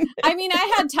 I mean,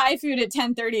 I had Thai food at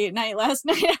 10:30 at night last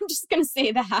night. I'm just going to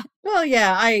say that. Well,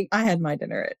 yeah, I had my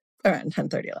dinner at around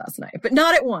 10:30 last night, but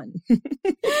not at 1.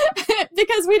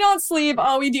 Because we don't sleep.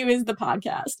 All we do is the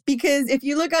podcast. Because if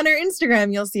you look on her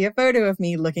Instagram, you'll see a photo of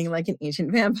me looking like an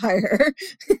ancient vampire.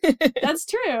 That's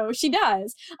true. She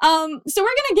does. So we're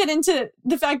going to get into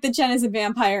the fact that Jen is a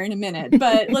vampire in a minute,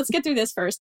 but let's get through this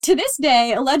first. To this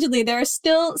day, allegedly, there are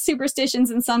still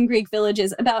superstitions in some Greek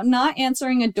villages about not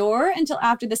answering a door until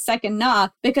after the second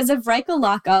knock because a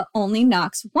Vraikalaka only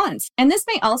knocks once. And this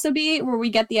may also be where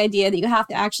we get the idea that you have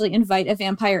to actually invite a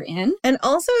vampire in. And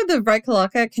also, the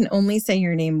Vraikalaka can only say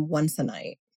your name once a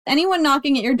night. Anyone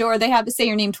knocking at your door, they have to say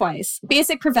your name twice.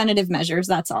 Basic preventative measures,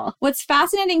 that's all. What's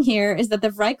fascinating here is that the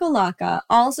Vraikalaka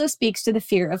also speaks to the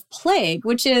fear of plague,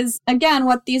 which is, again,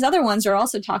 what these other ones are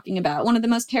also talking about. One of the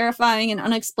most terrifying and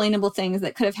unexplainable things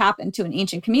that could have happened to an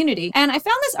ancient community. And I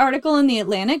found this article in The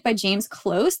Atlantic by James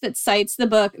Close that cites the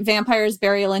book Vampires,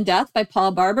 Burial, and Death by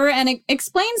Paul Barber, and it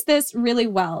explains this really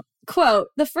well. Quote,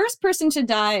 the first person to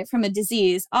die from a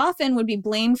disease often would be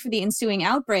blamed for the ensuing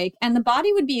outbreak, and the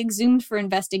body would be exhumed for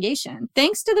investigation.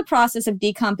 Thanks to the process of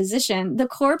decomposition, the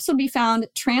corpse would be found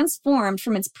transformed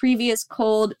from its previous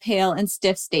cold, pale, and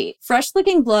stiff state.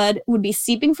 Fresh-looking blood would be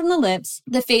seeping from the lips,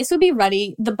 the face would be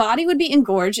ruddy, the body would be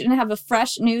engorged and have a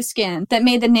fresh, new skin that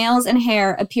made the nails and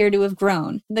hair appear to have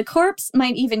grown. The corpse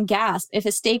might even gasp if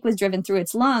a stake was driven through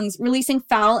its lungs, releasing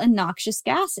foul and noxious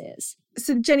gases.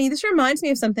 So, Jenny, this reminds me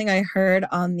of something I heard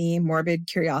on the Morbid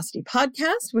Curiosity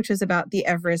podcast, which was about the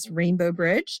Everest Rainbow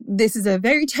Bridge. This is a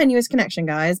very tenuous connection,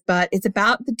 guys, but it's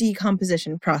about the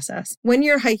decomposition process. When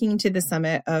you're hiking to the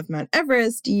summit of Mount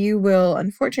Everest, you will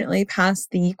unfortunately pass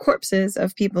the corpses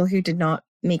of people who did not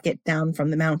make it down from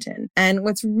the mountain. And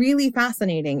what's really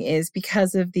fascinating is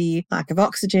because of the lack of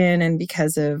oxygen and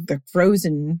because of the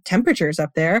frozen temperatures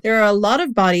up there are a lot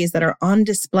of bodies that are on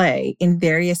display in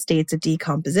various states of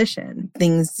decomposition.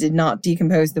 Things did not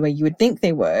decompose the way you would think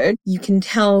they would. You can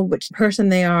tell which person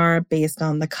they are based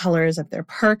on the colors of their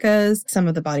parkas. Some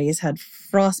of the bodies had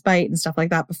frostbite and stuff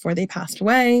like that before they passed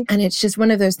away. And it's just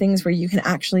one of those things where you can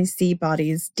actually see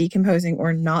bodies decomposing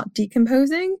or not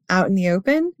decomposing out in the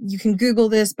open. You can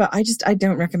Google this, but I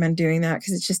don't recommend doing that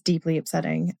because it's just deeply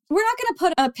upsetting. We're not going to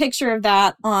put a picture of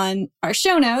that on our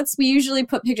show notes. We usually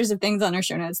put pictures of things on our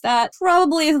show notes. That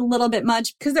probably is a little bit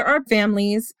much because there are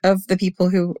families of the people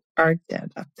who are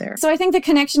dead up there. So I think the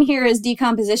connection here is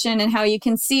decomposition and how you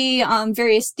can see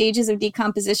various stages of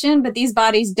decomposition, but these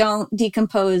bodies don't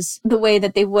decompose the way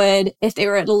that they would if they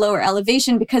were at a lower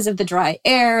elevation because of the dry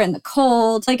air and the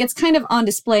cold. Like it's kind of on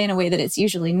display in a way that it's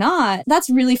usually not. That's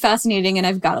really fascinating, and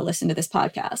I've got to listen to this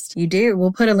podcast. You do.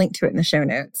 We'll put a link to it in the show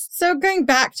notes. So going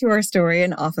back to our story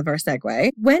and off of our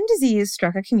segue, when disease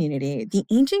struck a community, the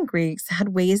ancient Greeks had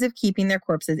ways of keeping their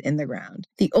corpses in the ground.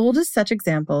 The oldest such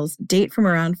examples date from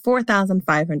around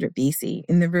 4,500 BC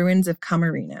in the ruins of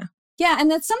Camarina. Yeah,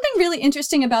 and that's something really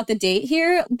interesting about the date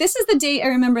here. This is the date I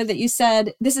remember that you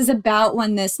said this is about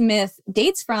when this myth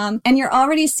dates from, and you're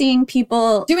already seeing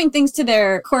people doing things to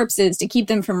their corpses to keep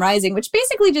them from rising, which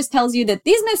basically just tells you that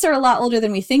these myths are a lot older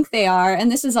than we think they are,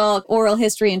 and this is all oral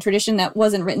history and tradition that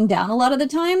wasn't written down a lot of the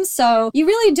time. So you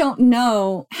really don't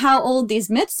know how old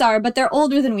these myths are, but they're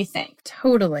older than we think.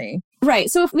 Totally.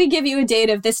 Right. So if we give you a date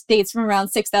of this dates from around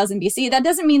 6000 BC, that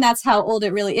doesn't mean that's how old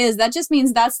it really is. That just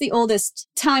means that's the oldest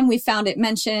time we found it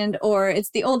mentioned, or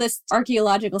it's the oldest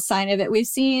archaeological sign of it we've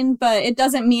seen, but it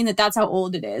doesn't mean that that's how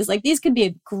old it is. Like, these could be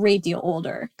a great deal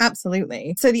older.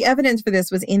 Absolutely. So the evidence for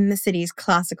this was in the city's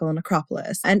classical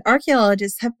necropolis, and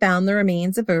archaeologists have found the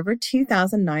remains of over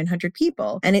 2,900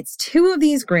 people. And it's two of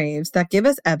these graves that give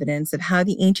us evidence of how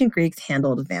the ancient Greeks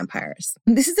handled vampires.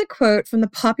 This is a quote from the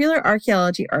popular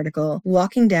archaeology article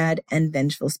Walking Dead and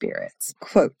Vengeful Spirits.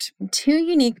 Quote, "Two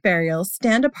unique burials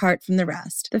stand apart from the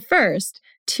rest. The first,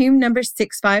 tomb number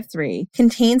 653,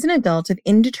 contains an adult of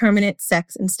indeterminate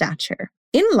sex and stature.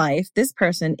 In life, this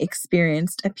person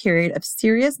experienced a period of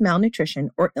serious malnutrition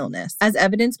or illness, as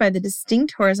evidenced by the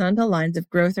distinct horizontal lines of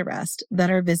growth arrest that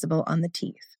are visible on the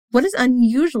teeth. What is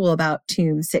unusual about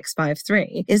tomb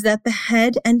 653 is that the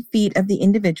head and feet of the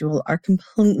individual are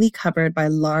completely covered by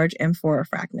large amphora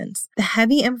fragments. The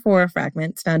heavy amphora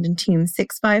fragments found in tomb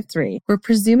 653 were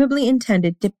presumably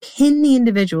intended to pin the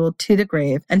individual to the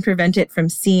grave and prevent it from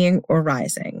seeing or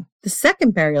rising. The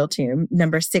second burial tomb,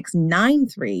 number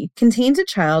 693, contains a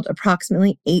child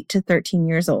approximately 8 to 13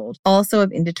 years old, also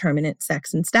of indeterminate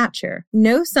sex and stature.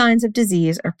 No signs of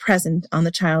disease are present on the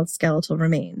child's skeletal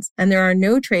remains, and there are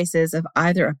no traces of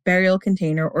either a burial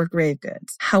container or grave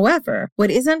goods. However, what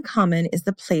is uncommon is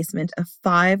the placement of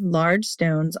 5 large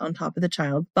stones on top of the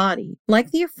child's body.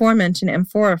 Like the aforementioned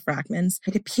amphora fragments,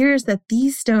 it appears that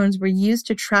these stones were used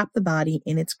to trap the body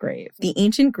in its grave. The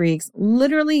ancient Greeks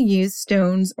literally used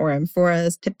stones or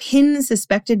amphoras to pin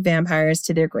suspected vampires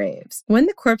to their graves. When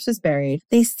the corpse was buried,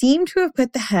 they seem to have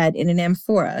put the head in an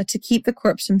amphora to keep the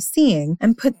corpse from seeing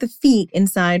and put the feet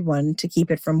inside one to keep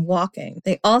it from walking.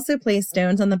 They also placed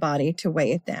stones on the body to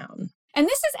weigh it down. And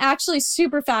this is actually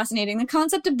super fascinating, the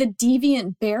concept of the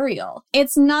deviant burial.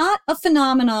 It's not a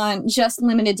phenomenon just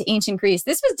limited to ancient Greece.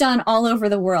 This was done all over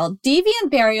the world.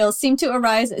 Deviant burials seem to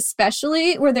arise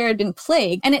especially where there had been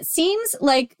plague. And it seems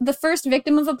like the first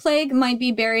victim of a plague might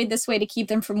be buried this way to keep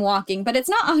them from walking. But it's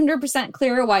not 100%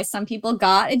 clear why some people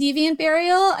got a deviant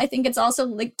burial. I think it's also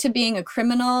linked to being a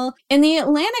criminal. In the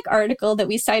Atlantic article that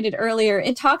we cited earlier,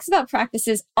 it talks about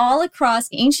practices all across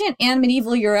ancient and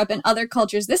medieval Europe and other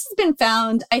cultures. This has been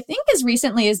found, I think, as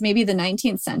recently as maybe the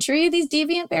 19th century, these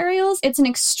deviant burials. It's an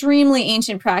extremely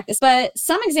ancient practice, but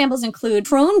some examples include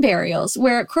prone burials,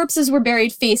 where corpses were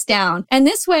buried face down. And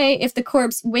this way, if the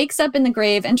corpse wakes up in the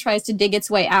grave and tries to dig its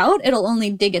way out, it'll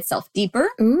only dig itself deeper.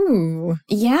 Ooh.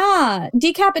 Yeah.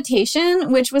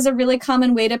 Decapitation, which was a really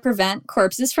common way to prevent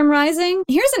corpses from rising.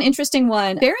 Here's an interesting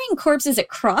one. Burying corpses at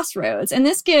crossroads. And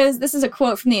this is a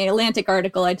quote from the Atlantic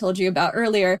article I told you about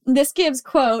earlier. This gives,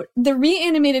 quote, "The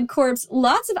reanimated corpse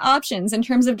lots of options in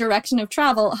terms of direction of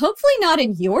travel, hopefully not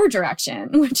in your direction,"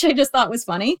 which I just thought was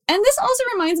funny. And this also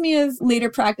reminds me of later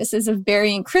practices of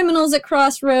burying criminals at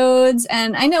crossroads.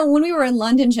 And I know when we were in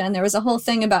London, Jen, there was a whole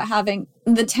thing about having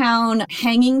the town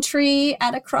hanging tree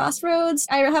at a crossroads.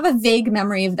 I have a vague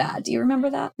memory of that. Do you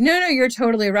remember that? No, you're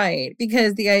totally right.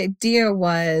 Because the idea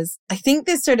was, I think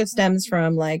this sort of stems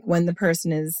from like when the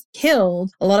person is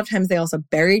killed, a lot of times they also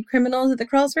buried criminals at the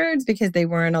crossroads because they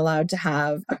weren't allowed to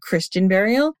have a Christian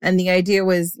burial. And the idea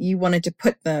was you wanted to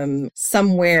put them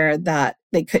somewhere that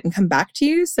they couldn't come back to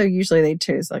you. So usually they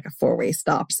chose like a 4-way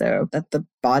stop so that the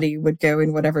body would go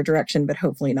in whatever direction, but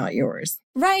hopefully not yours.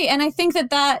 Right. And I think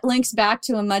that links back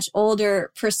to a much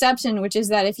older perception, which is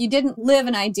that if you didn't live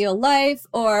an ideal life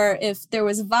or if there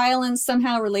was violence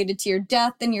somehow related to your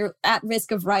death, then you're at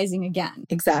risk of rising again.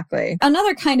 Exactly.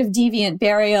 Another kind of deviant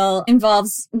burial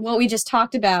involves what we just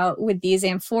talked about with these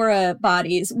amphora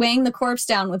bodies, weighing the corpse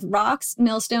down with rocks,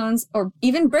 millstones, or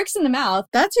even bricks in the mouth.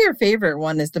 That's your favorite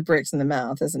one, is the bricks in the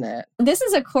mouth, isn't it? This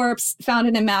is a corpse found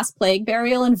in a mass plague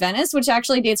burial in Venice, which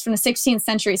actually dates from the 16th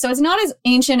century. So it's not as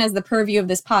ancient as the purview of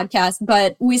this podcast,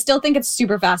 but we still think it's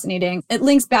super fascinating. It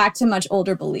links back to much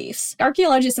older beliefs.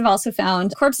 Archaeologists have also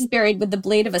found corpses buried with the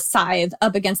blade of a scythe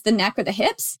up against the neck or the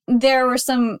hips. There were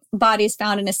some bodies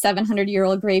found in a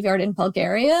 700-year-old graveyard in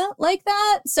Bulgaria like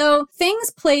that. So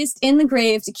things placed in the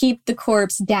grave to keep the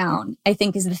corpse down, I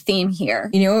think, is the theme here.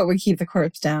 You know what would keep the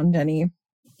corpse down, Jenny?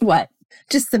 What?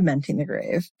 Just cementing the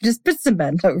grave. Just put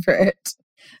cement over it.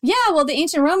 Yeah, well, the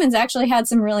ancient Romans actually had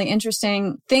some really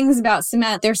interesting things about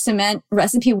cement. Their cement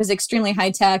recipe was extremely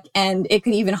high tech and it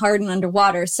could even harden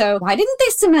underwater. So why didn't they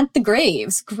cement the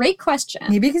graves? Great question.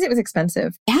 Maybe because it was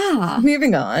expensive. Yeah.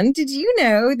 Moving on. Did you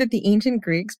know that the ancient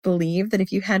Greeks believed that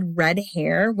if you had red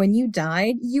hair when you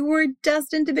died, you were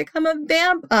destined to become a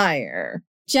vampire?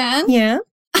 Jen? Yeah?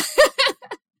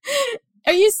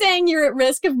 Are you saying you're at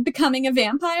risk of becoming a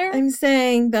vampire? I'm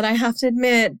saying that I have to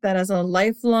admit that as a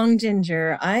lifelong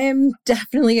ginger, I am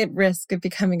definitely at risk of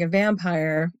becoming a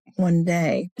vampire one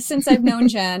day. Since I've known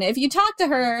Jen, if you talk to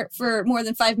her for more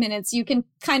than 5 minutes, you can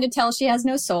kind of tell she has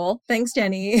no soul. Thanks,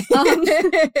 Jenny.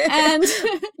 And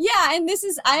yeah, and this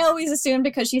is, I always assume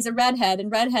because she's a redhead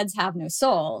and redheads have no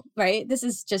soul, right? This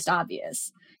is just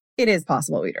obvious. It is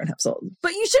possible we don't have soul,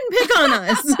 but you shouldn't pick on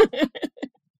us.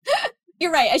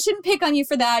 You're right. I shouldn't pick on you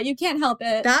for that. You can't help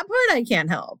it. That part I can't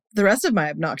help. The rest of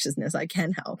my obnoxiousness I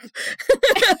can help.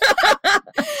 I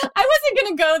wasn't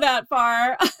going to go that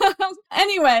far.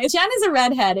 Anyway, Jen is a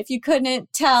redhead. If you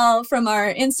couldn't tell from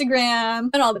our Instagram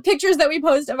and all the pictures that we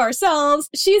post of ourselves,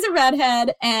 she's a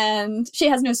redhead and she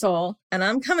has no soul. And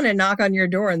I'm coming to knock on your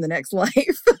door in the next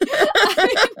life.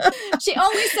 She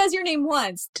only says your name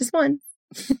once. Just one.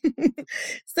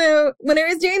 So when I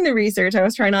was doing the research, I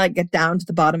was trying to get down to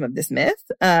the bottom of this myth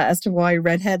as to why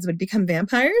redheads would become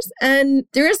vampires. And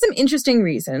there are some interesting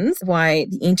reasons why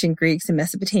the ancient Greeks and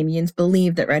Mesopotamians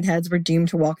believed that redheads were doomed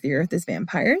to walk the earth as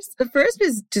vampires. The first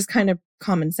was just kind of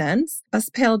common sense. Us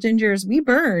pale gingers, we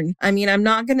burn. I mean, I'm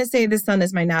not going to say the sun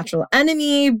is my natural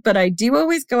enemy, but I do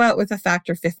always go out with a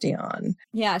factor 50 on.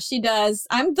 Yeah, she does.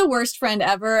 I'm the worst friend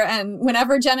ever. And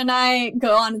whenever Jen and I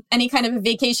go on any kind of a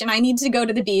vacation, I need to go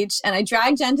to the beach and I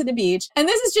drag Jen to the beach. And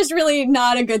this is just really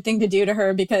not a good thing to do to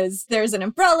her because there's an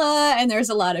umbrella and there's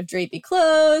a lot of drapey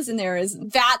clothes and there is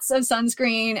vats of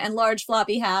sunscreen and large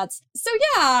floppy hats. So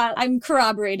yeah, I'm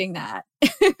corroborating that.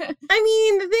 I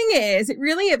mean, the thing is, it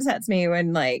really upsets me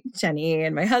when Jenny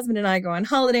and my husband and I go on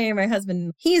holiday. My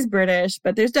husband, he's British,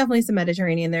 but there's definitely some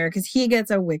Mediterranean there because he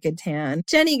gets a wicked tan.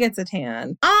 Jenny gets a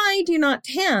tan. I do not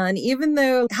tan, even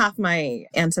though half my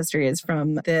ancestry is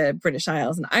from the British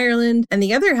Isles and Ireland, and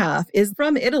the other half is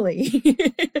from Italy,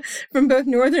 from both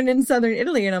northern and southern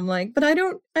Italy. And I'm like, but I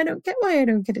don't get why I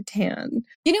don't get a tan.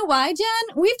 You know why,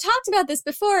 Jen? We've talked about this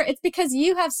before. It's because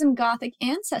you have some Gothic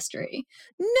ancestry.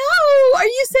 No! Are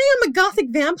you saying I'm a Gothic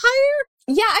vampire?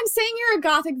 Yeah, I'm saying you're a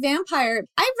Gothic vampire.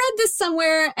 I read this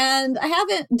somewhere and I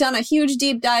haven't done a huge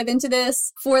deep dive into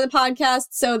this for the podcast,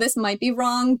 so this might be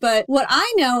wrong. But what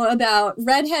I know about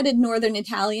redheaded Northern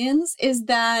Italians is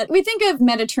that we think of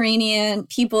Mediterranean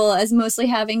people as mostly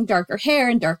having darker hair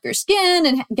and darker skin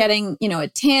and getting, a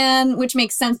tan, which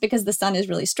makes sense because the sun is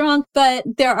really strong. But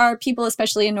there are people,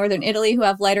 especially in Northern Italy, who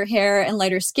have lighter hair and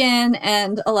lighter skin.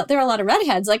 And there are a lot of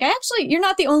redheads. You're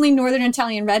not the only Northern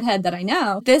Italian redhead that I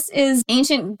know. This is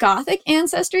ancient Gothic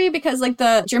ancestry because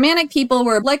the Germanic people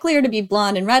were likelier to be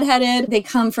blonde and redheaded. They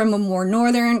come from a more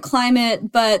northern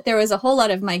climate, but there was a whole lot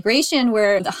of migration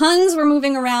where the Huns were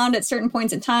moving around at certain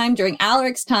points in time during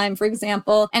Alaric's time, for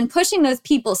example, and pushing those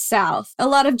people south. A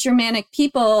lot of Germanic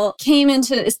people came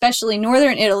into especially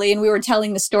northern Italy, and we were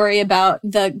telling the story about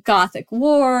the Gothic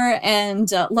War and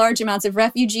large amounts of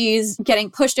refugees getting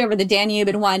pushed over the Danube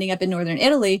and winding up in northern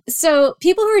Italy. So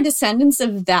people who are descendants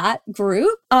of that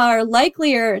group are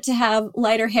likelier to have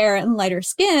lighter hair and lighter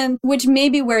skin, which may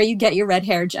be where you get your red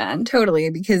hair, Jen. Totally,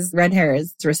 because red hair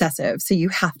is recessive. So you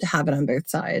have to have it on both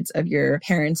sides of your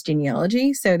parents'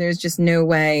 genealogy. So there's just no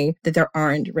way that there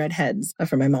aren't redheads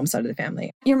from my mom's side of the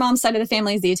family. Your mom's side of the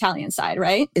family is the Italian side,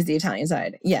 right? Is the Italian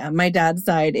side. Yeah. My dad's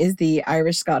side is the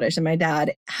Irish Scottish, and my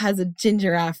dad has a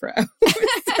ginger afro.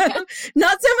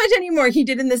 Not so much anymore. He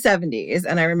did in the 70s.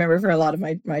 And I remember for a lot of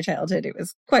my childhood, it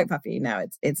was quite puffy. Now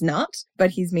it's not,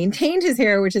 but he's maintained his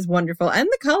hair, which is wonderful, and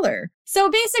the color. So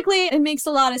basically, it makes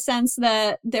a lot of sense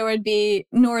that there would be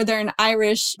Northern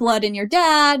Irish blood in your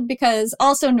dad because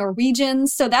also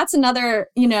Norwegians. So that's another,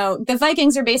 the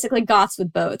Vikings are basically Goths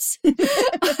with boats.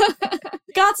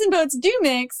 Goths and boats do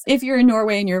mix if you're in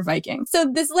Norway and you're a Viking. So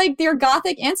this your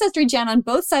Gothic ancestry, Jen, on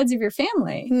both sides of your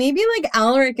family. Maybe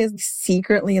Alaric is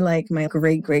secretly my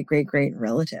great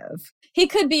relative. He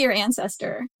could be your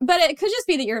ancestor, but it could just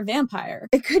be that you're a vampire.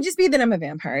 It could just be that I'm a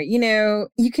vampire.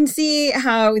 You can see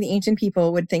how the ancient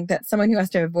people would think that someone who has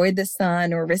to avoid the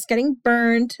sun or risk getting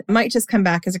burned might just come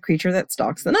back as a creature that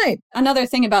stalks the night. Another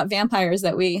thing about vampires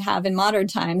that we have in modern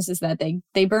times is that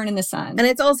they burn in the sun. And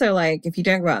it's also if you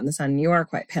don't go out in the sun, you are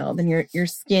quite pale, then your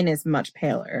skin is much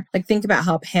paler. Think about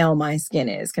how pale my skin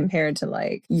is compared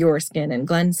to your skin and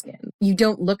Glenn's skin. You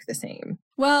don't look the same.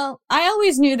 Well, I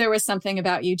always knew there was something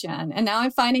about you, Jen, and now I'm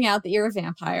finding out that you're a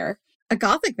vampire. A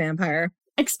gothic vampire.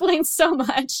 Explains so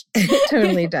much. It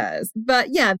totally does. But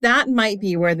yeah, that might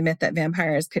be where the myth that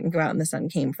vampires couldn't go out in the sun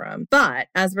came from. But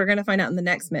as we're going to find out in the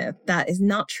next myth, that is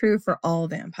not true for all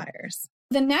vampires.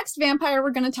 The next vampire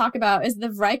we're going to talk about is the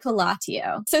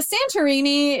Vricolatio. So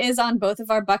Santorini is on both of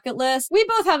our bucket lists. We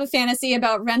both have a fantasy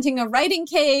about renting a writing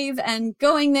cave and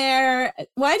going there.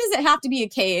 Why does it have to be a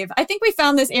cave? I think we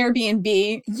found this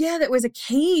Airbnb. Yeah, that was a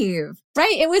cave.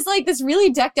 Right? It was like this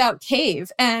really decked out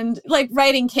cave and like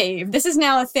writing cave. This is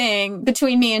now a thing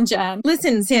between me and Jen.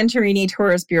 Listen, Santorini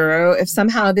Tourist Bureau, if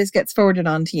somehow this gets forwarded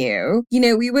on to you,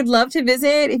 we would love to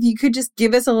visit. If you could just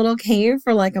give us a little cave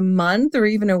for like a month or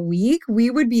even a week, we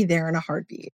would be there in a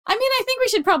heartbeat. I mean, I think we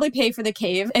should probably pay for the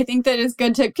cave. I think that is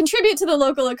good to contribute to the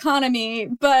local economy,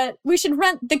 but we should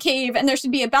rent the cave and there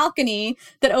should be a balcony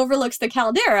that overlooks the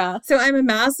caldera. So I'm a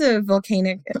massive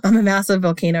volcano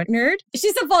nerd.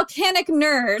 She's a volcanic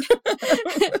nerd.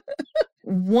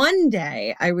 One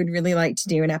day, I would really like to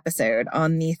do an episode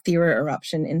on the Thera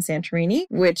eruption in Santorini,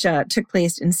 which took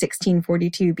place in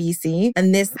 1642 BC.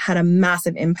 And this had a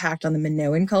massive impact on the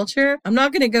Minoan culture. I'm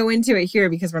not going to go into it here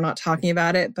because we're not talking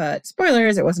about it, but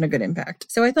spoilers, it wasn't a good impact.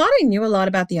 So I thought I knew a lot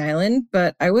about the island,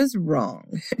 but I was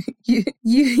wrong.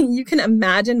 You can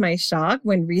imagine my shock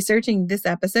when researching this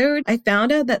episode. I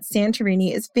found out that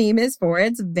Santorini is famous for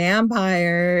its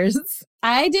vampires.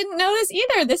 I didn't know this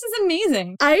either. This is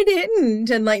amazing. I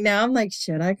didn't. And now I'm like,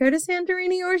 should I go to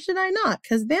Santorini or should I not?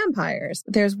 Because vampires.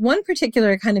 There's one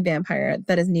particular kind of vampire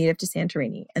that is native to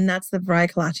Santorini, and that's the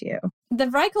Vricolatio. The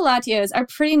Vricolatios are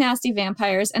pretty nasty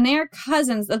vampires, and they are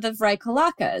cousins of the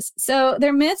Vricolacas. So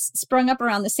their myths sprung up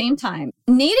around the same time.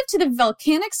 Native to the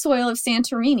volcanic soil of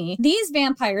Santorini, these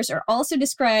vampires are also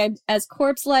described as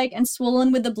corpse-like and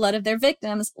swollen with the blood of their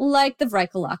victims, like the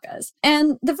Vricolacas.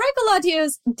 And the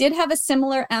Vricolatios did have a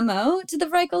similar MO to the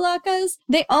Vricolacas.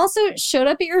 They also showed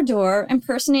up at your door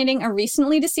impersonating a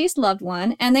recently deceased loved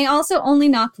one, and they also only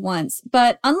knocked once.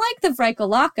 But unlike the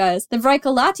Vricolacas, the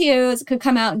Vricolatios could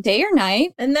come out day or night.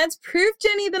 And that's proof,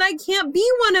 Jenny, that I can't be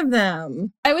one of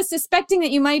them. I was suspecting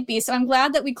that you might be, so I'm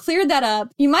glad that we cleared that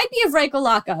up. You might be a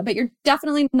Vricolaca, but you're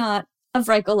definitely not a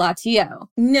Vricolatio.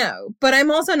 No, but I'm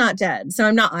also not dead, so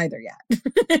I'm not either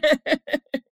yet.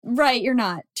 Right, you're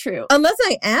not. True. Unless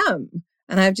I am.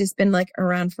 And I've just been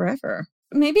around forever.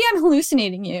 Maybe I'm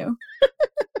hallucinating you.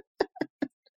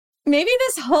 Maybe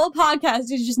this whole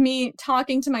podcast is just me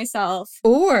talking to myself.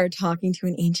 Or talking to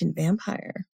an ancient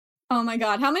vampire. Oh my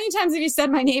God. How many times have you said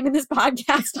my name in this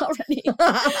podcast already?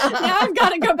 Now I've got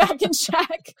to go back and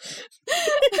check.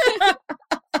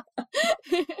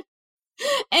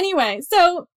 Anyway,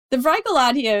 so the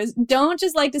Vricolatios don't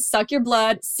just like to suck your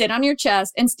blood, sit on your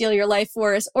chest, and steal your life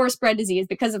force or spread disease,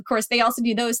 because of course they also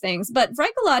do those things. But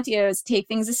Vricolatios take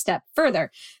things a step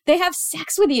further. They have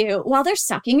sex with you while they're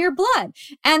sucking your blood.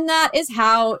 And that is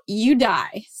how you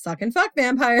die. Suck and fuck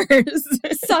vampires.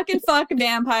 Suck and fuck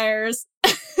vampires.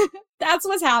 That's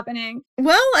what's happening.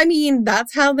 Well, I mean,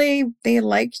 that's how they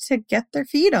like to get their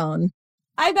feet on.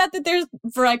 I bet that there's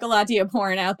Vricolatio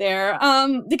porn out there,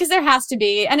 because there has to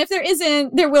be. And if there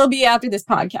isn't, there will be after this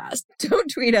podcast. Don't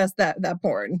tweet us that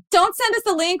porn. Don't send us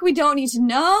the link. We don't need to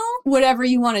know. Whatever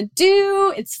you want to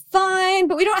do, it's fine,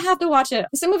 but we don't have to watch it.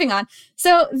 So moving on.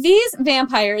 So these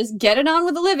vampires get it on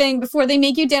with the living before they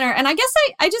make you dinner. And I guess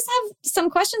I just have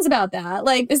some questions about that.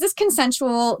 Is this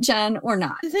consensual, Jen, or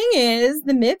not? The thing is,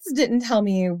 the myths didn't tell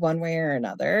me one way or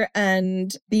another.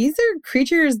 And these are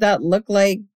creatures that look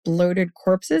like bloated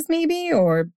corpses, maybe,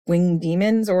 or winged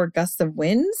demons, or gusts of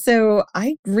wind. So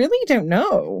I really don't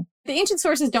know. The ancient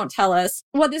sources don't tell us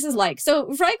what this is like. So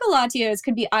Vricolatios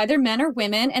could be either men or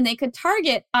women, and they could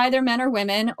target either men or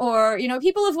women, or,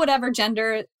 people of whatever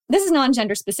gender. This is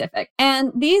non-gender specific.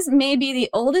 And these may be the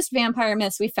oldest vampire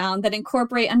myths we found that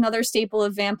incorporate another staple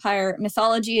of vampire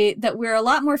mythology that we're a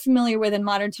lot more familiar with in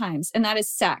modern times, and that is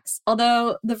sex.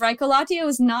 Although the Vricolatio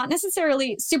is not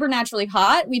necessarily supernaturally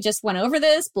hot, we just went over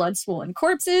this, blood-swollen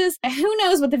corpses. Who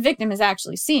knows what the victim is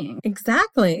actually seeing?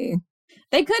 Exactly.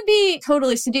 They could be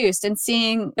totally seduced and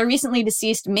seeing a recently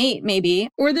deceased mate, maybe.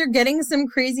 Or they're getting some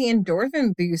crazy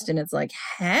endorphin boost and it's like,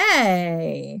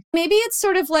 hey. Maybe it's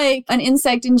sort of like an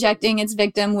insect injecting its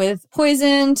victim with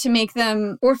poison to make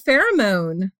them... Or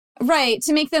pheromone. Right,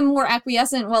 to make them more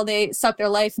acquiescent while they suck their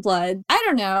lifeblood. I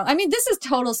don't know. I mean, this is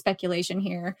total speculation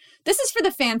here. This is for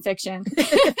the fan fiction.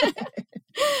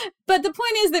 But the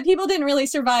point is that people didn't really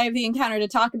survive the encounter to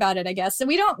talk about it, I guess. So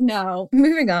we don't know.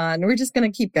 Moving on, we're just going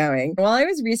to keep going. While I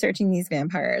was researching these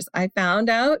vampires, I found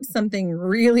out something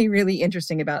really, really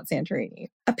interesting about Santorini.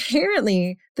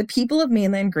 Apparently, the people of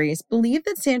mainland Greece believed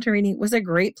that Santorini was a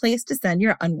great place to send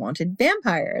your unwanted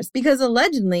vampires because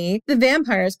allegedly the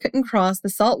vampires couldn't cross the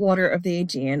salt water of the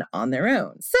Aegean on their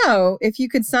own. So, if you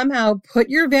could somehow put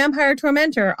your vampire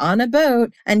tormentor on a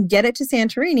boat and get it to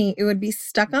Santorini, it would be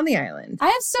stuck on the island. I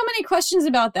have so many questions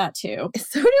about that too.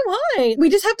 So do I. We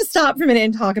just have to stop for a minute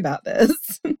and talk about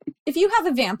this. If you have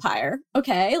a vampire,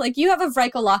 okay, like you have a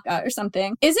Vrykolaca or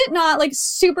something, is it not like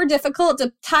super difficult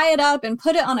to tie it up and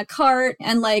put it on a cart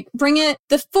and like bring it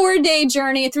the 4-day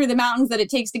journey through the mountains that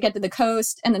it takes to get to the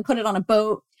coast and then put it on a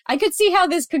boat? I could see how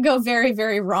this could go very,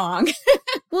 very wrong.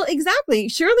 Well, exactly.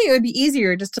 Surely it would be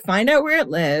easier just to find out where it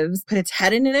lives, put its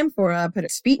head in an amphora, put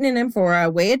its feet in an amphora,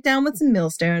 weigh it down with some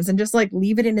millstones, and just like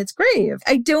leave it in its grave.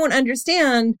 I don't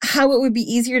understand how it would be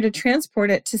easier to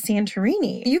transport it to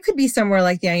Santorini. You could be somewhere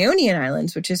like the Ionian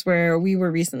Islands, which is where we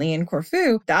were recently in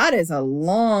Corfu. That is a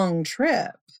long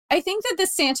trip. I think that the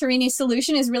Santorini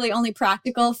solution is really only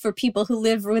practical for people who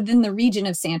live within the region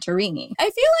of Santorini. I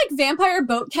feel like Vampire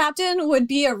Boat Captain would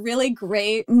be a really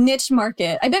great niche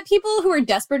market. I bet people who are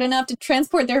desperate enough to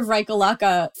transport their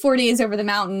Vrykolaca 4 days over the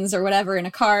mountains or whatever in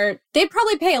a cart, they'd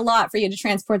probably pay a lot for you to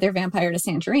transport their vampire to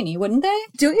Santorini, wouldn't they?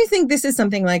 Don't you think this is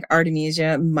something like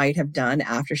Artemisia might have done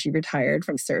after she retired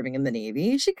from serving in the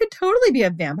Navy? She could totally be a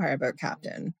vampire boat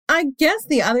captain. I guess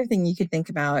the other thing you could think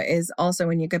about is also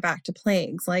when you go back to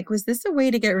plagues, like, was this a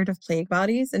way to get rid of plague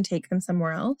bodies and take them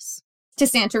somewhere else? To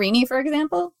Santorini, for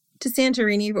example? To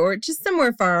Santorini, or just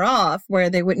somewhere far off where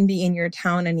they wouldn't be in your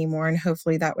town anymore, and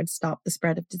hopefully that would stop the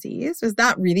spread of disease. Was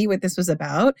that really what this was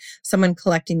about? Someone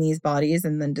collecting these bodies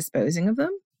and then disposing of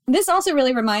them? This also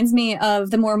really reminds me of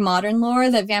the more modern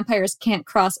lore that vampires can't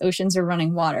cross oceans or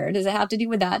running water. Does it have to do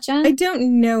with that, Jen? I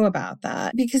don't know about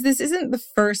that because this isn't the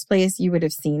first place you would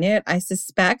have seen it. I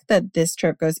suspect that this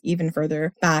trip goes even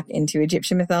further back into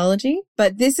Egyptian mythology,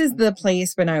 but this is the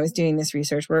place when I was doing this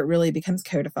research where it really becomes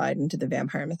codified into the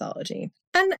vampire mythology.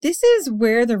 And this is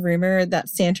where the rumor that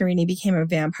Santorini became a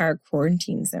vampire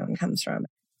quarantine zone comes from.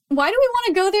 Why do we want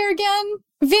to go there again?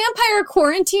 Vampire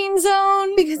quarantine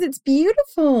zone? Because it's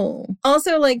beautiful.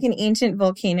 Also, like an ancient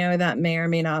volcano that may or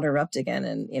may not erupt again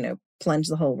and, plunge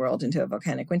the whole world into a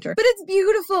volcanic winter. But it's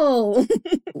beautiful.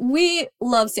 We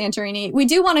love Santorini. We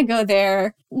do want to go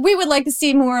there. We would like to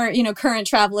see more, current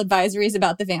travel advisories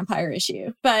about the vampire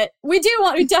issue. But we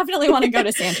definitely want to go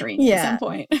to Santorini at some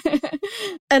point.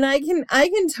 And I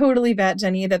can totally bet,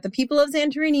 Jenny, that the people of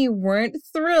Santorini weren't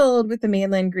thrilled with the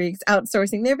mainland Greeks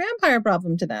outsourcing their vampire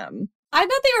problem to them. I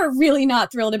bet they were really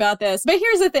not thrilled about this. But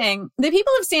here's the thing. The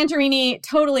people of Santorini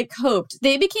totally coped.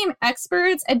 They became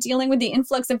experts at dealing with the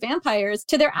influx of vampires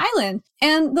to their island.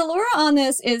 And the lore on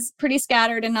this is pretty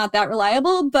scattered and not that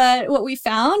reliable. But what we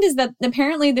found is that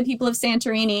apparently the people of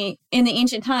Santorini in the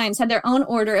ancient times had their own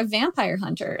order of vampire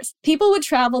hunters. People would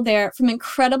travel there from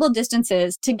incredible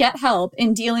distances to get help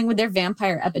in dealing with their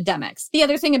vampire epidemics. The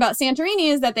other thing about Santorini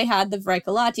is that they had the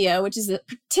Vrykolatia, which is a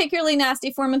particularly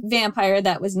nasty form of vampire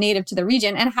that was native to the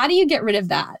region. And how do you get rid of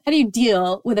that? How do you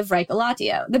deal with a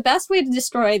Vrykolatia? The best way to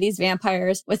destroy these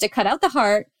vampires was to cut out the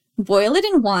heart, boil it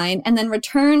in wine, and then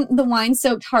return the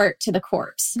wine-soaked heart to the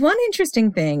corpse. One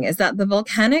interesting thing is that the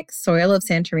volcanic soil of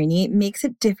Santorini makes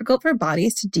it difficult for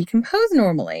bodies to decompose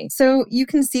normally. So you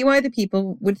can see why the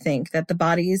people would think that the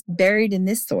bodies buried in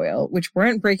this soil, which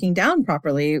weren't breaking down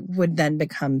properly, would then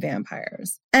become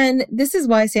vampires. And this is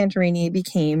why Santorini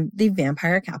became the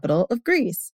vampire capital of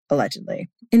Greece. Allegedly.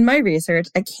 In my research,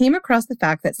 I came across the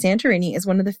fact that Santorini is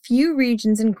one of the few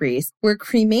regions in Greece where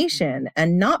cremation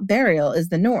and not burial is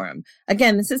the norm.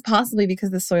 Again, this is possibly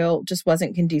because the soil just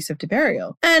wasn't conducive to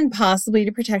burial, and possibly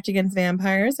to protect against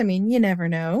vampires. I mean, you never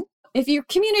know. If your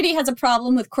community has a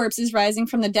problem with corpses rising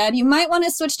from the dead, you might want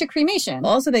to switch to cremation.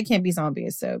 Also, they can't be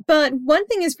zombies, so. But one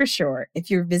thing is for sure, if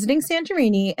you're visiting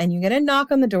Santorini and you get a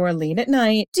knock on the door late at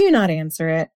night, do not answer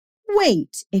it.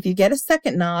 Wait. If you get a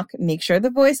second knock, make sure the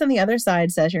voice on the other side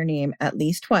says your name at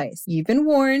least twice. You've been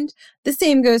warned. The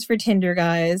same goes for Tinder,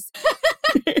 guys.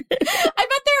 I bet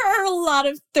there are a lot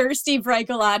of thirsty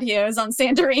Vrykolations on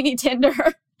Santorini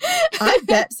Tinder. I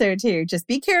bet so too. Just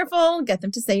be careful. Get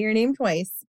them to say your name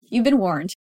twice. You've been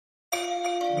warned.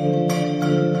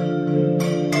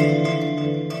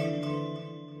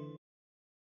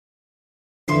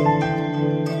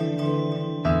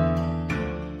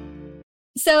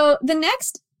 So the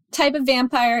next type of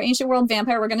vampire, ancient world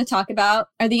vampire we're going to talk about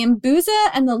are the Embuza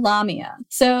and the Lamia.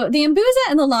 So the Embuza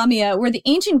and the Lamia were the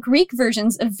ancient Greek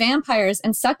versions of vampires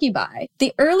and succubi.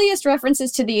 The earliest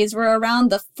references to these were around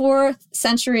the 4th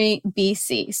century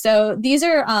BC. So these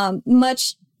are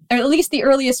or at least the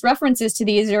earliest references to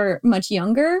these are much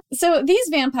younger. So these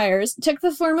vampires took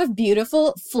the form of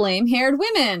beautiful, flame-haired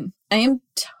women. I am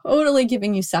totally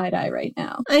giving you side eye right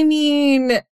now. I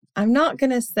mean, I'm not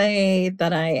going to say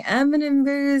that I am an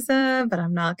Embuza, but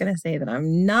I'm not going to say that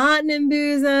I'm not an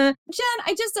Embuza.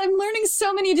 Jen, I'm learning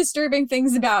so many disturbing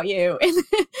things about you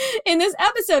in this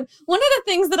episode. One of the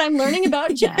things that I'm learning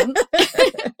about Jen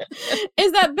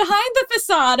is that behind the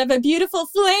facade of a beautiful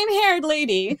flame-haired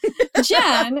lady,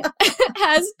 Jen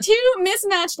has 2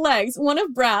 mismatched legs, one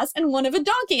of brass and one of a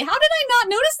donkey. How did I not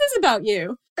notice this about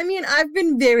you? I mean, I've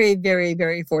been very, very,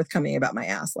 very forthcoming about my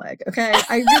ass leg, okay?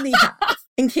 I really have.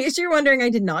 In case you're wondering, I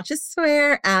did not just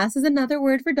swear. Ass is another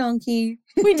word for donkey.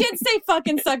 We did say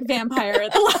fucking suck vampire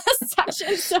at the last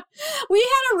section. So we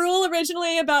had a rule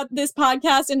originally about this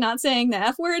podcast and not saying the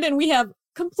F word, and we have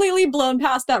completely blown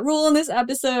past that rule in this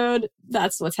episode.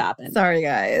 That's what's happened. Sorry,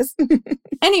 guys.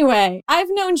 Anyway, I've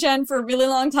known Jen for a really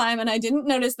long time, and I didn't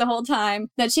notice the whole time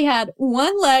that she had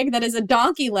one leg that is a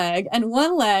donkey leg and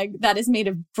one leg that is made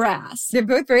of brass. They're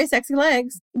both very sexy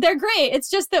legs. They're great. It's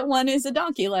just that one is a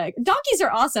donkey leg. Donkeys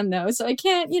are awesome, though, so I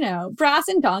can't, brass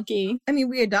and donkey. I mean,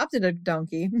 we adopted a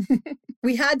donkey.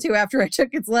 We had to after I took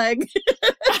its leg.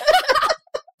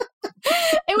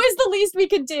 It was the least we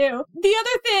could do. The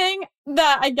other thing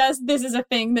that I guess this is a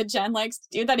thing that Jen likes to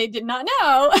do that I did not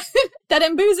know that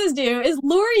Embuzas do is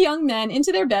lure young men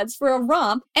into their beds for a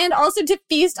romp and also to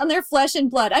feast on their flesh and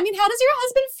blood. I mean, how does your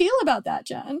husband feel about that,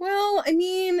 Jen? Well, I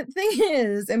mean, the thing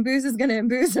is, Embuza's gonna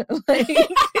Embuza. Like,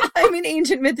 I'm an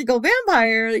ancient mythical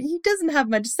vampire. He doesn't have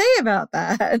much to say about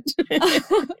that.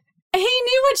 He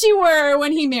knew what you were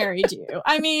when he married you.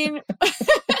 I mean...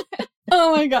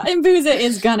 Oh my God. Embuza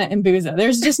is gonna Embuza.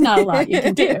 There's just not a lot you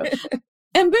can do.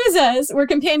 Embuzas were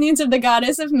companions of the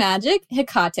goddess of magic,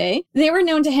 Hecate. They were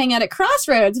known to hang out at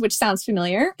crossroads, which sounds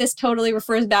familiar. This totally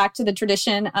refers back to the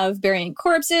tradition of burying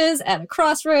corpses at a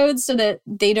crossroads so that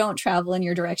they don't travel in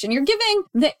your direction. You're giving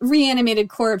the reanimated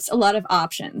corpse a lot of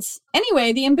options.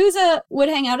 Anyway, the Embuza would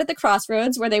hang out at the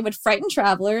crossroads where they would frighten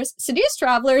travelers, seduce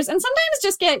travelers, and sometimes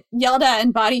just get yelled at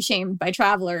and body shamed by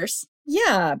travelers.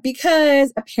 Yeah,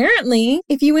 because apparently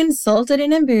if you insulted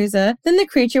an Embuza, then the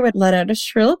creature would let out a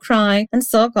shrill cry and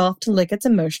sulk off to lick its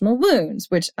emotional wounds,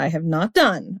 which I have not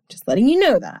done. Just letting you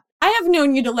know that. I have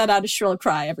known you to let out a shrill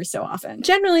cry every so often.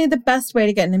 Generally, the best way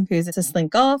to get an Embuza to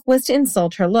slink off was to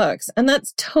insult her looks, and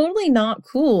that's totally not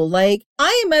cool. Like,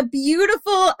 I am a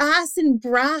beautiful ass and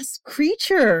brass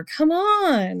creature. Come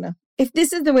on. If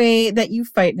this is the way that you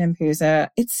fight an Embuza,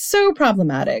 it's so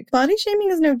problematic. Body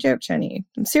shaming is no joke, Jenny.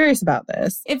 I'm serious about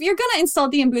this. If you're going to insult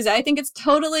the Embuza, I think it's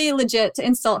totally legit to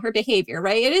insult her behavior,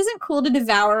 right? It isn't cool to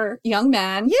devour young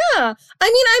men. Yeah. I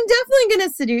mean, I'm definitely going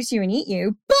to seduce you and eat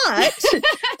you, but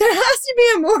there has to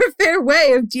be a more fair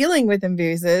way of dealing with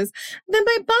Embuzas than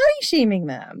by body shaming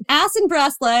them. Ass and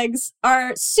brass legs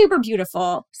are super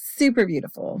beautiful. Super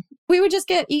beautiful. We would just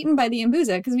get eaten by the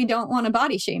Embuza because we don't want to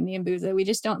body shame the Embuza. We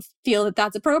just don't feel that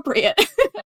that's appropriate.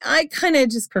 I kind of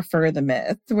just prefer the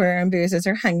myth where Embuzas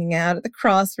are hanging out at the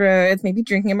crossroads, maybe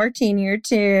drinking a martini or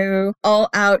two, all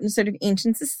out in sort of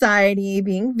ancient society,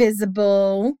 being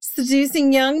visible,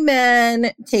 seducing young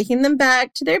men, taking them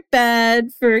back to their bed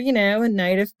for, a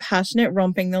night of passionate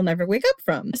romping they'll never wake up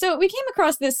from. So we came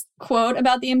across this quote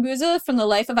about the Embuza from the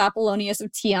Life of Apollonius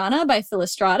of Tyana by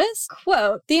Philostratus.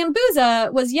 Quote, "The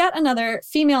Embuza was yet another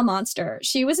female monster.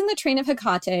 She was in the train of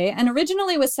Hecate and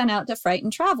originally was sent out to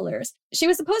frighten travelers. She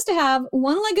was supposed to have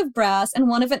one leg of brass and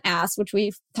one of an ass, which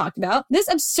we've talked about. This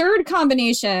absurd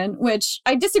combination, which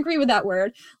I disagree with that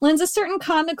word, lends a certain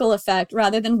comical effect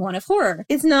rather than one of horror."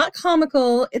 It's not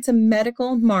comical, it's a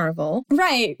medical marvel.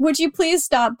 Right. Would you please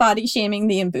stop body shaming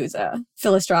the Embuza,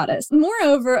 Philostratus?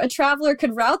 Moreover, a traveler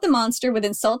could rout the monster with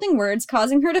insulting words,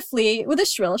 causing her to flee with a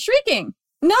shrill shrieking.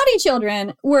 Naughty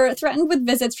children were threatened with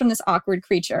visits from this awkward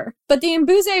creature. But the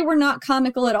Embuzae were not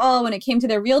comical at all when it came to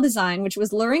their real design, which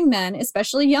was luring men,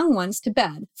 especially young ones, to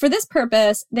bed. For this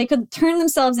purpose, they could turn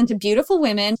themselves into beautiful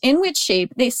women, in which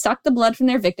shape they sucked the blood from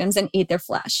their victims and ate their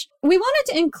flesh. We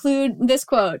wanted to include this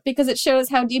quote because it shows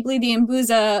how deeply the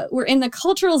Embuza were in the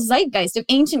cultural zeitgeist of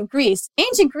ancient Greece.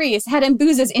 Ancient Greece had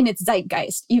Embuzas in its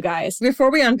zeitgeist, you guys.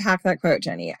 Before we unpack that quote,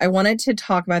 Jenny, I wanted to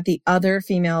talk about the other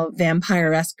female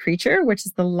vampire-esque creature, which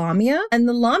is the Lamia. And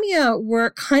the Lamia were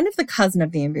kind of the cousin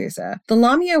of the Embuza. The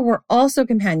Lamia were also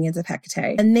companions of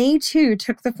Hecate, and they too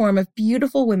took the form of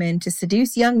beautiful women to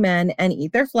seduce young men and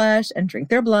eat their flesh and drink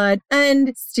their blood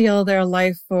and steal their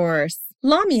life force.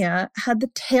 Lamia had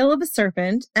the tail of a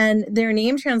serpent, and their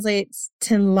name translates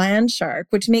to land shark,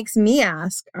 which makes me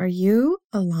ask, are you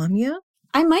a Lamia?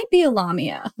 I might be a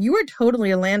Lamia. You are totally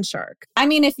a land shark. I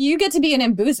mean, if you get to be an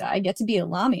Embuza, I get to be a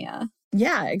Lamia.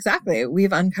 Yeah, exactly.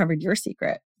 We've uncovered your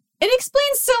secret. It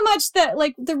explains so much that,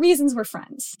 like, the reasons we're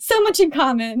friends. So much in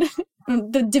common.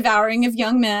 The devouring of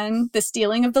young men, the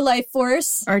stealing of the life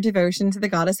force. Our devotion to the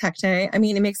goddess Hecate. I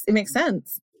mean, it makes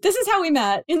sense. This is how we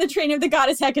met, in the train of the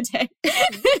goddess Hecate.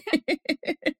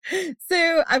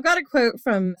 So I've got a quote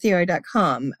from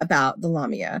Theoi.com about the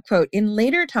Lamia. Quote, in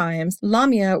later times,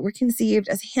 Lamia were conceived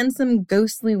as handsome,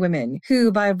 ghostly women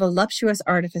who, by voluptuous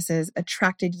artifices,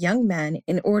 attracted young men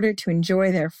in order to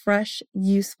enjoy their fresh,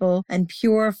 useful, and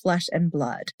pure flesh and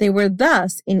blood. They were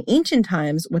thus, in ancient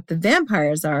times, what the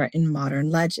vampires are in modern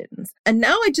legends. And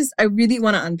now I really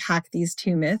want to unpack these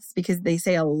two myths because they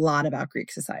say a lot about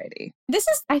Greek society. This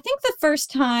is, I think, the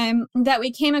first time that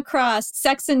we came across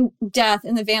sex and death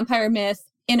in the vampire myth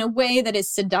in a way that is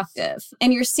seductive.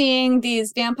 And you're seeing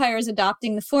these vampires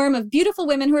adopting the form of beautiful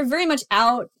women who are very much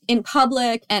out in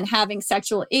public and having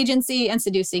sexual agency and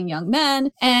seducing young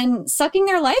men and sucking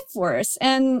their life force.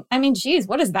 And I mean, geez,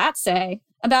 what does that say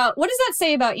about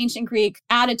ancient Greek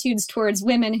attitudes towards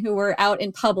women who were out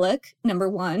in public, number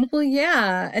one? Well,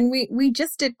 yeah. And we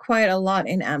just did quite a lot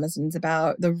in Amazons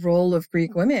about the role of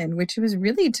Greek women, which was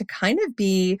really to kind of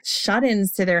be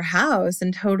shut-ins to their house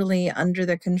and totally under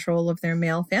the control of their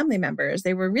male family members.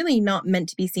 They were really not meant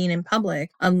to be seen in public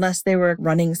unless they were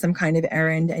running some kind of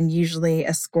errand and usually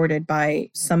escorted by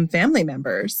some family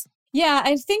members. Yeah,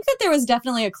 I think that there was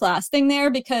definitely a class thing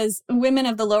there because women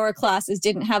of the lower classes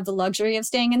didn't have the luxury of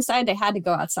staying inside. They had to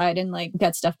go outside and like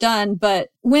get stuff done. But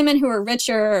women who were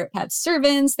richer had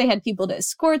servants. They had people to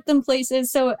escort them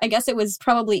places. So I guess it was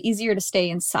probably easier to stay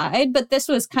inside. But this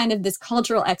was kind of this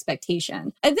cultural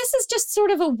expectation. And this is just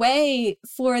sort of a way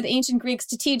for the ancient Greeks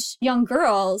to teach young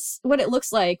girls what it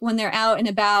looks like when they're out and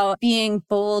about being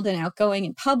bold and outgoing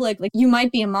in public. Like, you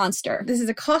might be a monster. This is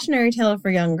a cautionary tale for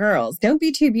young girls. Don't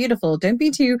be too beautiful. Don't be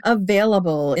too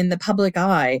available in the public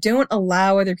eye. Don't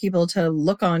allow other people to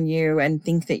look on you and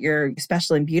think that you're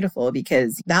special and beautiful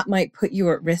because that might put you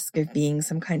at risk of being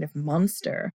some kind of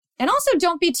monster. And also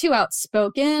don't be too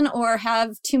outspoken or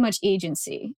have too much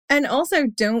agency. And also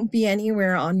don't be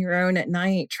anywhere on your own at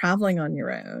night, traveling on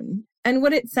your own. And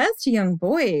what it says to young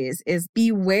boys is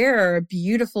beware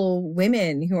beautiful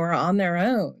women who are on their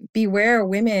own. Beware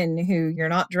women who you're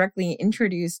not directly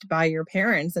introduced by your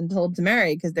parents and told to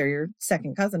marry because they're your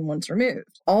second cousin once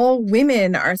removed. All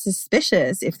women are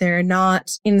suspicious if they're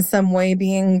not in some way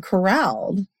being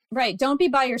corralled. Right. Don't be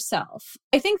by yourself.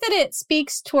 I think that it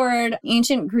speaks toward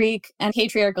ancient Greek and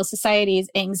patriarchal societies'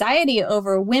 anxiety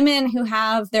over women who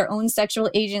have their own sexual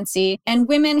agency and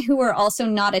women who are also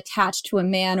not attached to a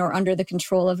man or under the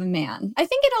control of a man. I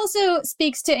think it also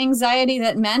speaks to anxiety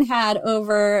that men had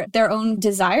over their own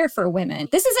desire for women.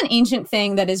 This is an ancient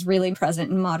thing that is really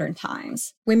present in modern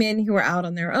times. Women who are out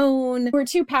on their own, who are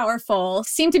too powerful,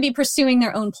 seem to be pursuing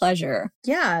their own pleasure.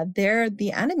 Yeah, they're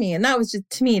the enemy. And that was just,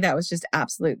 to me, that was just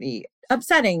absolutely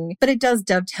upsetting, but it does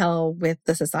dovetail with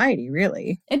the society,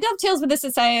 really. It dovetails with the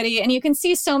society, and you can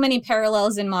see so many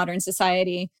parallels in modern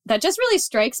society that just really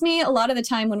strikes me a lot of the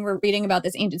time when we're reading about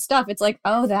this ancient stuff. It's like,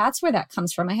 oh, that's where that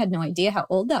comes from. I had no idea how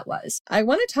old that was. I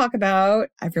want to talk about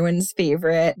everyone's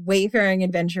favorite wayfaring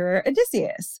adventurer,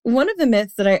 Odysseus. One of the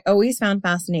myths that I always found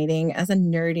fascinating as a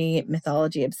nerdy,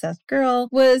 mythology-obsessed girl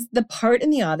was the part in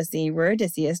the Odyssey where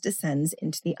Odysseus descends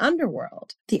into the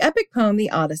underworld. The epic poem,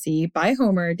 The Odyssey, by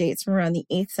Homer, dates from around the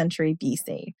 8th century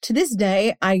BC. To this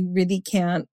day, I really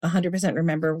can't 100%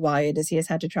 remember why Odysseus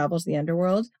had to travel to the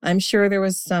underworld. I'm sure there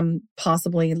was some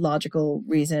possibly logical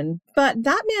reason, but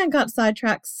that man got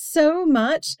sidetracked so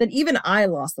much that even I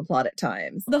lost the plot at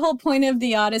times. The whole point of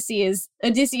the Odyssey is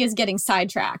Odysseus getting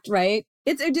sidetracked, right?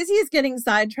 It's Odysseus getting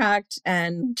sidetracked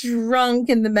and drunk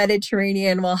in the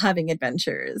Mediterranean while having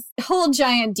adventures. Whole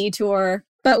giant detour.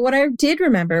 But what I did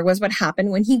remember was what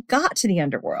happened when he got to the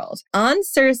underworld. On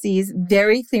Circe's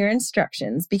very clear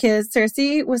instructions, because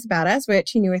Circe was a badass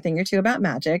witch who knew a thing or two about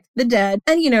magic, the dead,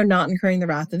 and, not incurring the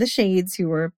wrath of the shades who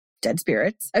were dead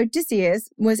spirits, Odysseus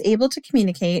was able to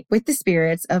communicate with the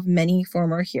spirits of many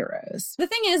former heroes. The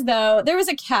thing is, though, there was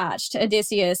a catch to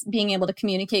Odysseus being able to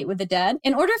communicate with the dead.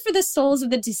 In order for the souls of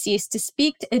the deceased to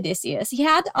speak to Odysseus, he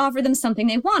had to offer them something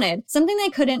they wanted, something they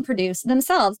couldn't produce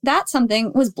themselves. That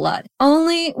something was blood.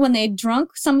 Only when they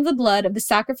drunk some of the blood of the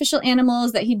sacrificial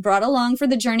animals that he'd brought along for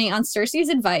the journey on Circe's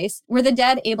advice were the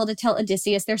dead able to tell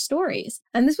Odysseus their stories.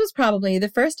 And this was probably the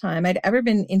first time I'd ever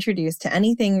been introduced to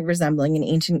anything resembling an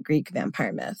ancient Greek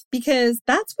vampire myth, because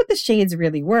that's what the Shades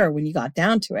really were when you got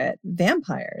down to it,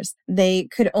 vampires. They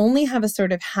could only have a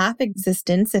sort of half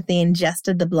existence if they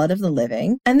ingested the blood of the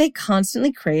living, and they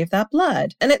constantly craved that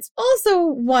blood. And it's also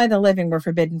why the living were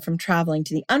forbidden from traveling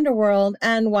to the underworld,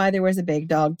 and why there was a big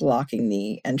dog blocking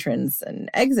the entrance and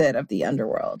exit of the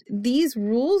underworld. These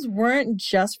rules weren't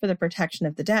just for the protection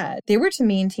of the dead. They were to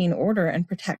maintain order and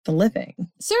protect the living.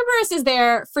 Cerberus is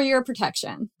there for your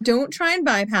protection. Don't try and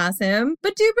bypass him,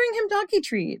 but do bring him doggy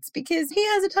treats because he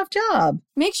has a tough job.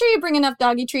 Make sure you bring enough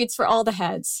doggy treats for all the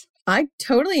heads. I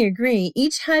totally agree.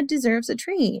 Each head deserves a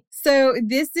treat. So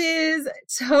this is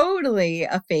totally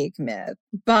a fake myth.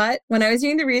 But when I was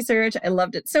doing the research, I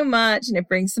loved it so much and it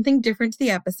brings something different to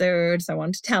the episode. So I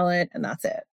wanted to tell it, and that's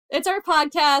it. It's our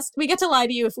podcast. We get to lie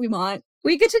to you if we want.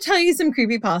 We get to tell you some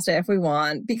creepypasta if we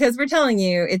want, because we're telling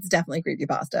you it's definitely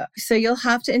creepypasta. So you'll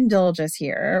have to indulge us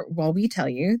here while we tell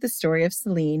you the story of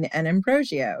Selene and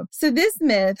Ambrosio. So this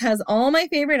myth has all my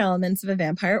favorite elements of a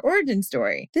vampire origin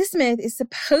story. This myth is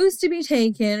supposed to be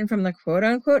taken from the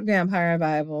quote-unquote vampire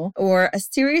Bible, or a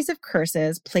series of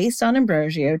curses placed on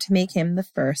Ambrosio to make him the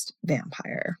first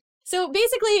vampire. So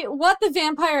basically, what the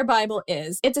Vampire Bible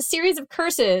is, it's a series of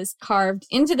curses carved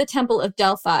into the Temple of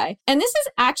Delphi. And this is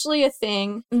actually a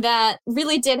thing that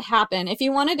really did happen. If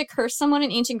you wanted to curse someone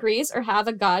in ancient Greece or have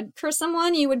a god curse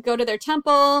someone, you would go to their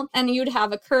temple and you'd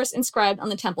have a curse inscribed on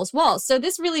the temple's walls. So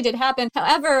this really did happen.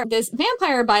 However, this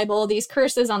Vampire Bible, these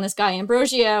curses on this guy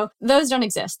Ambrosio, those don't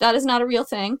exist. That is not a real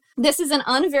thing. This is an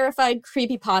unverified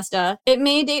creepypasta. It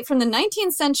may date from the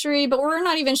 19th century, but we're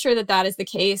not even sure that that is the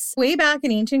case. Way back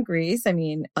in ancient Greece, I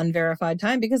mean, unverified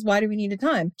time, because why do we need a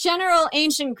time? General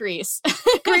ancient Greece.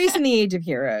 Greece in the Age of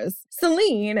Heroes.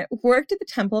 Selene worked at the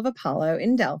Temple of Apollo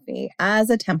in Delphi as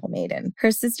a temple maiden.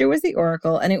 Her sister was the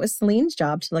oracle, and it was Selene's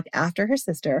job to look after her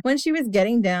sister when she was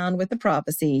getting down with the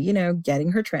prophecy, you know,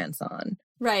 getting her trance on.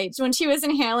 Right, when she was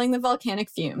inhaling the volcanic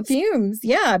fumes. Fumes,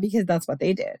 yeah, because that's what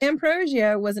they did.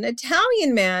 Ambrosio was an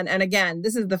Italian man, and again,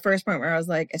 this is the first point where I was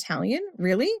like, Italian?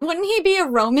 Really? Wouldn't he be a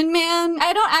Roman man?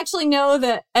 I don't actually know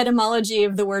the etymology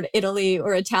of the word Italy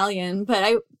or Italian, but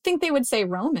I think they would say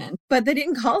Roman. But they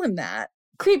didn't call him that.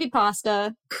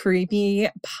 Creepypasta.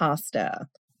 Creepypasta.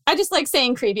 I just like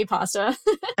saying creepypasta.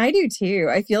 I do too.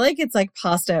 I feel like it's like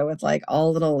pasta with like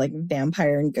all little like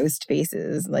vampire and ghost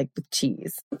faces, like with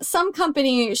cheese. Some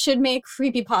company should make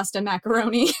creepypasta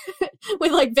macaroni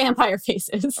with like vampire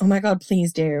faces. Oh my God,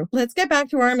 please do. Let's get back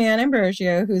to our man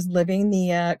Ambrosio, who's living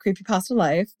the creepypasta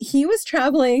life. He was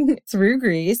traveling through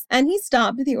Greece and he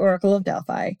stopped at the Oracle of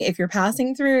Delphi. If you're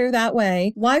passing through that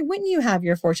way, why wouldn't you have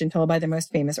your fortune told by the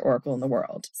most famous oracle in the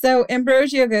world? So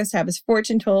Ambrosio goes to have his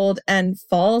fortune told and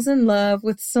falls in love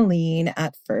with Selene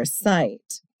at first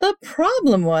sight. The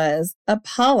problem was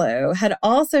Apollo had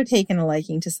also taken a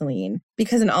liking to Selene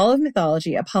because in all of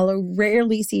mythology, Apollo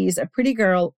rarely sees a pretty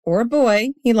girl or a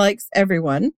boy. He likes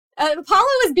everyone. Apollo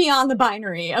is beyond the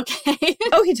binary, okay?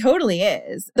 Oh, he totally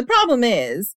is. The problem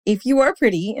is, if you are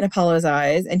pretty in Apollo's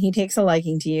eyes and he takes a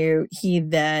liking to you, he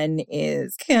then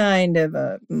is kind of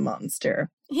a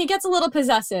monster. He gets a little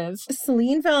possessive.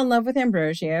 Selene fell in love with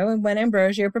Ambrosio, and when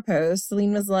Ambrosio proposed,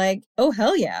 Selene was like, oh,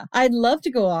 hell yeah. I'd love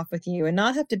to go off with you and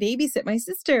not have to babysit my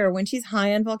sister when she's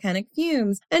high on volcanic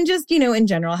fumes and just, you know, in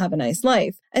general, have a nice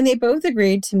life. And they both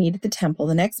agreed to meet at the temple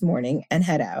the next morning and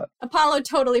head out. Apollo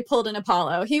totally pulled an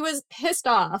Apollo. He was pissed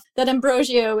off that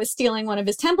Ambrosio was stealing one of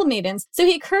his temple maidens, so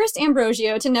he cursed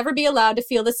Ambrosio to never be allowed to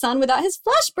feel the sun without his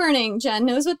flesh burning. Jen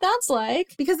knows what that's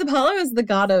like. Because Apollo is the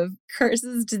god of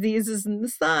curses, diseases, and the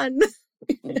sun.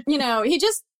 You know, he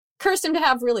just cursed him to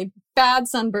have really bad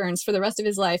sunburns for the rest of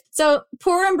his life. So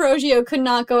poor Ambrosio could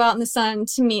not go out in the sun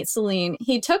to meet Selene.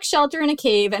 He took shelter in a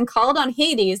cave and called on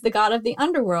Hades, the god of the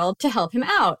underworld, to help him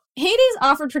out. Hades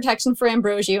offered protection for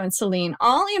Ambrosio and Selene.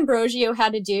 All Ambrosio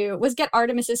had to do was get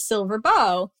Artemis's silver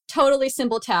bow. Totally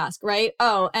simple task, right?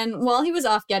 Oh, and while he was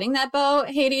off getting that bow,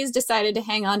 Hades decided to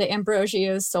hang on to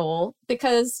Ambrosio's soul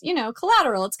because, you know,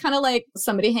 collateral. It's kind of like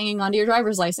somebody hanging onto your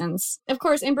driver's license. Of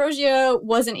course, Ambrosio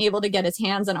wasn't able to get his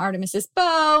hands on Artemis's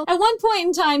bow. At one one point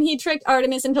in time, he tricked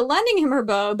Artemis into lending him her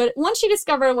bow, but once she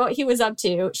discovered what he was up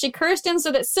to, she cursed him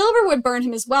so that Silver would burn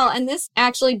him as well, and this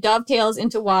actually dovetails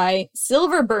into why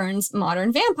Silver burns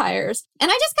modern vampires. And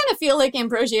I just kind of feel like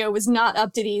Ambrosio was not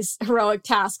up to these heroic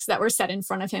tasks that were set in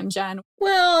front of him, Jen.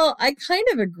 Well, I kind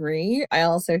of agree. I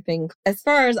also think, as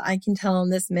far as I can tell in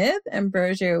this myth,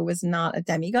 Ambrosio was not a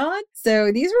demigod.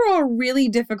 So these were all really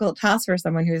difficult tasks for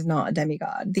someone who is not a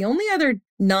demigod. The only other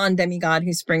non-demigod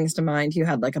who springs to mind who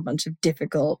had like a bunch of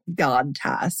difficult god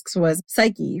tasks was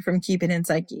Psyche from Cupid and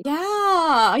Psyche.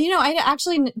 Yeah, you know, I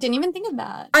actually didn't even think of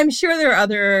that. I'm sure there are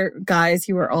other guys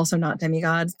who were also not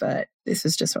demigods, but this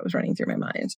is just what was running through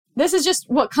my mind. This is just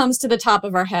what comes to the top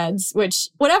of our heads, which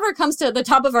whatever comes to the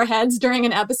top of our heads during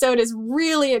an episode is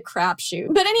really a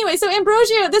crapshoot. But anyway, so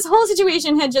Ambrosio, this whole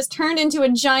situation had just turned into a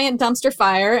giant dumpster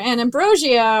fire, and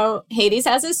Ambrosio, Hades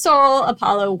has his soul,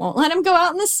 Apollo won't let him go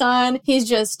out in the sun. He's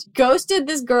just ghosted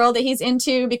this girl that he's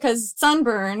into because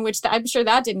sunburn, which I'm sure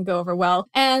that didn't go over well.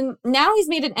 And now he's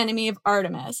made an enemy of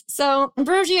Artemis. So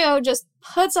Ambrosio just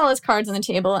puts all his cards on the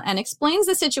table and explains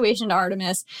the situation to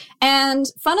Artemis. And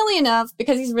funnily enough,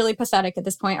 because he's really pathetic at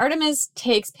this point, Artemis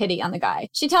takes pity on the guy.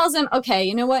 She tells him, okay,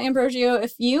 you know what, Ambrosio,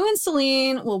 if you and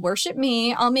Selene will worship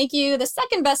me, I'll make you the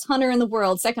second best hunter in the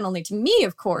world, second only to me,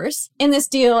 of course. In this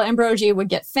deal, Ambrosio would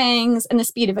get fangs and the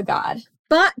speed of a god.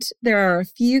 But there are a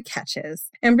few catches.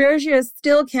 Ambrosio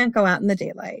still can't go out in the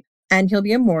daylight. And he'll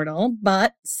be immortal,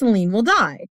 but Selene will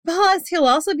die. Plus, he'll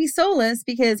also be soulless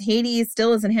because Hades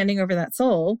still isn't handing over that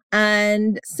soul.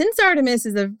 And since Artemis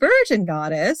is a virgin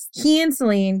goddess, he and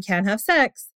Selene can't have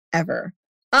sex ever.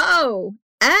 Oh,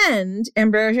 and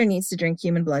Ambrosio needs to drink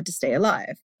human blood to stay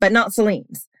alive, but not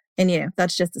Selene's. And, you know,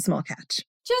 that's just a small catch.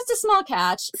 Just a small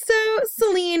catch. So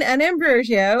Selene and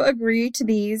Ambrosio agree to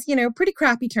these, you know, pretty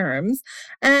crappy terms,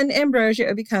 and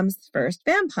Ambrosio becomes the first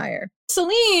vampire.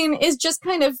 Selene is just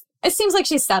kind of, it seems like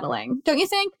she's settling, don't you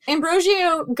think?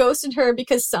 Ambrosio ghosted her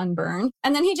because sunburn,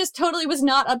 and then he just totally was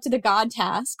not up to the god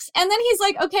tasks. And then he's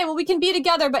like, okay, well, we can be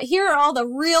together, but here are all the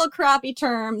real crappy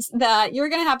terms that you're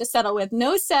going to have to settle with.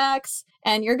 No sex,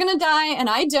 and you're going to die, and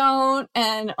I don't,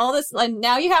 and all this. And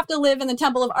now you have to live in the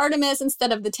temple of Artemis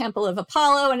instead of the temple of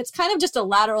Apollo, and it's kind of just a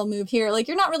lateral move here. Like,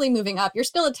 you're not really moving up. You're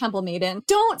still a temple maiden.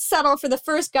 Don't settle for the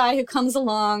first guy who comes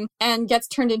along and gets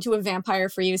turned into a vampire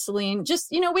for you, Selene.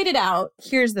 Just, you know, wait it out.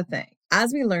 Here's the thing.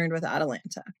 As we learned with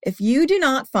Atalanta, if you do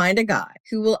not find a guy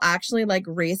who will actually like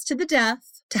race to the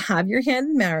death to have your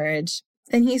hand in marriage,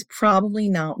 then he's probably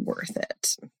not worth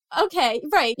it. Okay,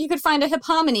 right. You could find a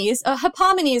Hippomenes. A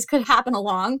Hippomenes could happen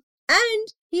along. And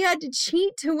he had to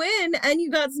cheat to win, and you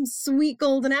got some sweet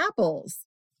golden apples.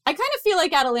 I kind of feel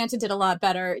like Atalanta did a lot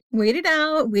better. Wait it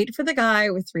out. Wait for the guy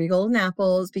with 3 golden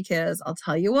apples, because I'll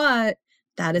tell you what,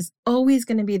 that is always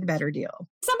going to be the better deal.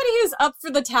 Somebody who's up for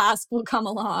the task will come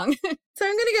along. So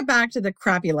I'm going to get back to the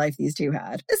crappy life these two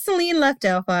had. Selene left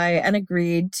Delphi and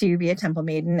agreed to be a temple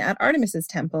maiden at Artemis's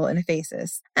temple in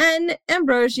Ephesus. And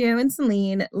Ambrosio and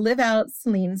Selene live out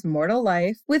Selene's mortal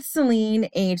life, with Selene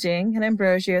aging and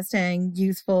Ambrosio staying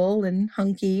youthful and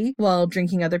hunky while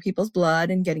drinking other people's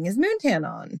blood and getting his moon tan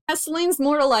on. As Selene's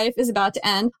mortal life is about to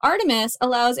end, Artemis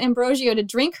allows Ambrosio to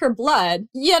drink her blood.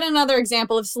 Yet another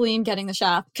example of Selene getting the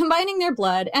shaft, combining their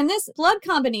blood, and this blood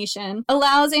combination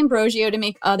allows Ambrosio to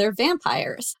make other vampires.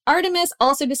 Artemis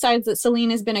also decides that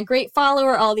Selene has been a great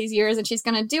follower all these years, and she's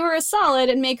going to do her a solid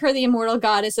and make her the immortal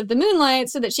goddess of the moonlight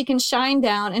so that she can shine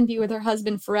down and be with her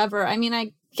husband forever. I mean,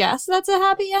 I guess that's a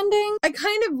happy ending. I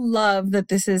kind of love that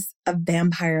this is a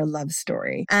vampire love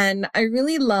story. And I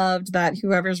really loved that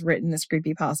whoever's written this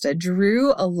creepypasta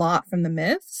drew a lot from the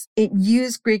myths. It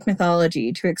used Greek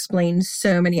mythology to explain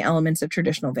so many elements of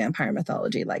traditional vampire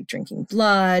mythology, like drinking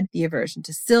blood, the aversion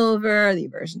to silver, the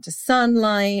aversion to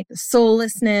sunlight, the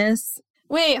soullessness.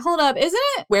 Wait, hold up. Isn't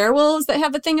it werewolves that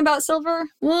have a thing about silver?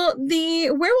 Well,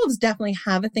 the werewolves definitely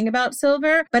have a thing about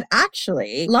silver, but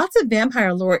actually, lots of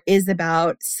vampire lore is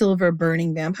about silver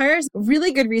burning vampires. A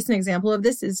really good recent example of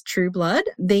this is True Blood.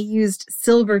 They used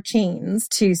silver chains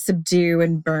to subdue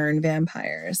and burn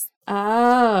vampires.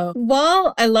 Oh.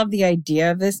 While I love the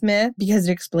idea of this myth because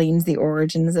it explains the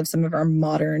origins of some of our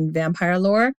modern vampire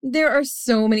lore, there are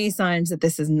so many signs that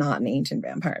this is not an ancient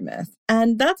vampire myth.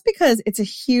 And that's because it's a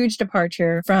huge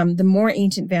departure from the more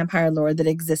ancient vampire lore that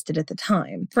existed at the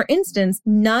time. For instance,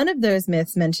 none of those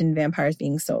myths mention vampires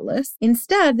being soulless.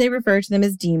 Instead, they refer to them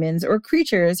as demons or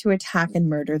creatures who attack and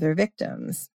murder their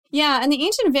victims. Yeah, and the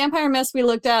ancient vampire myths we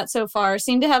looked at so far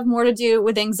seem to have more to do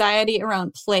with anxiety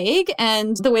around plague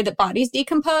and the way that bodies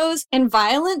decompose, and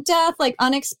violent death, like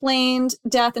unexplained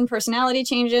death and personality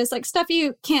changes, like stuff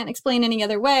you can't explain any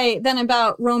other way, than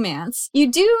about romance. You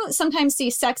do sometimes see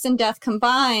sex and death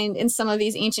combined in some of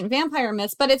these ancient vampire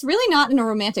myths, but it's really not in a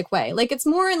romantic way. Like, it's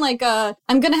more in like a,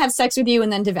 I'm gonna have sex with you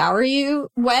and then devour you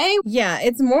way. Yeah,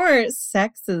 it's more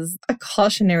sex is a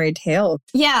cautionary tale.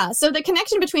 Yeah, so the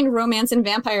connection between romance and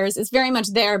vampires is very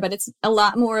much there, but it's a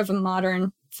lot more of a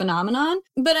modern phenomenon.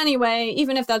 But anyway,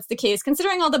 even if that's the case,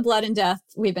 considering all the blood and death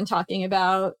we've been talking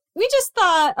about, we just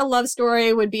thought a love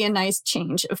story would be a nice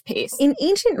change of pace. In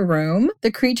ancient Rome, the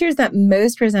creatures that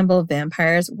most resembled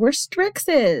vampires were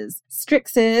strixes.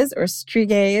 Strixes, or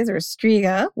striges, or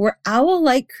striga, were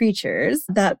owl-like creatures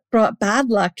that brought bad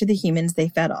luck to the humans they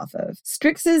fed off of.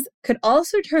 Strixes could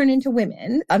also turn into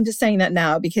women. I'm just saying that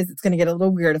now because it's going to get a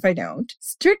little weird if I don't.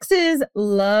 Strixes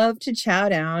love to chow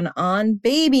down on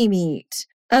baby meat.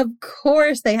 Of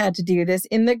course, they had to do this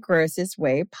in the grossest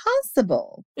way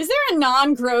possible. Is there a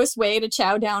non-gross way to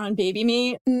chow down on baby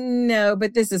meat? No,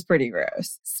 but this is pretty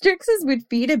gross. Strixes would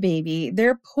feed a baby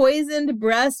their poisoned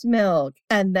breast milk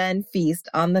and then feast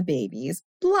on the baby's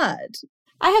blood.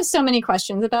 I have so many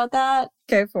questions about that.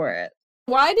 Go for it.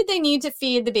 Why did they need to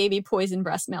feed the baby poisoned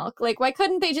breast milk? Like, why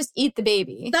couldn't they just eat the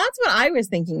baby? That's what I was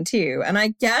thinking too. And I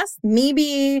guess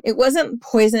maybe it wasn't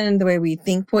poison the way we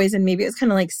think poison. Maybe it was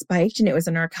kind of like spiked and it was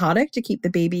a narcotic to keep the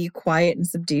baby quiet and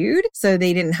subdued. So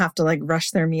they didn't have to like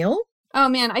rush their meal. Oh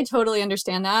man, I totally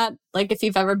understand that. Like if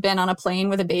you've ever been on a plane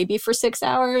with a baby for 6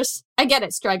 hours. I get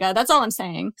it, strega. That's all I'm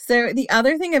saying. So the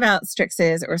other thing about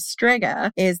strixes or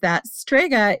strega is that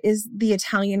strega is the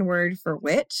Italian word for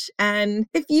witch. And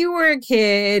if you were a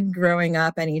kid growing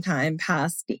up anytime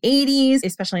past the 80s,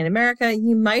 especially in America,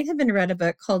 you might have been read a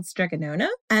book called Stregonona.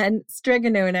 And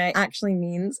Stregonona actually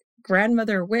means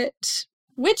grandmother witch.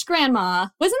 Witch grandma.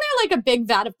 Wasn't there like a big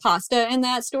vat of pasta in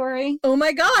that story? Oh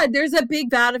my God, there's a big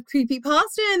vat of creepy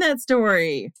pasta in that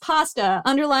story. Pasta,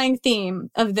 underlying theme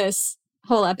of this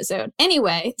whole episode.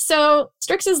 Anyway, so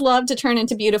strixes love to turn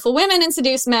into beautiful women and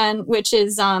seduce men, which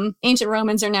is ancient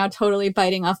Romans are now totally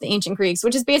biting off the ancient Greeks,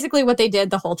 which is basically what they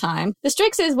did the whole time. The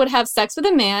strixes would have sex with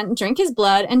a man, drink his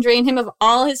blood, and drain him of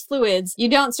all his fluids. You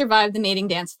don't survive the mating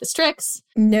dance of the strix.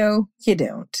 No, you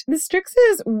don't. The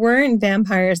strixes weren't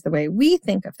vampires the way we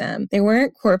think of them. They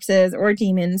weren't corpses or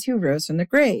demons who rose from the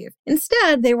grave.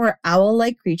 Instead, they were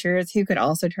owl-like creatures who could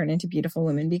also turn into beautiful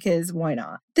women because why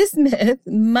not? This myth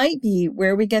might be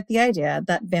where we get the idea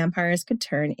that vampires could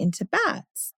turn into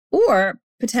bats, or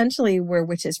potentially where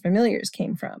witches' familiars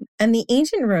came from. And the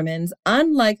ancient Romans,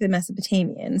 unlike the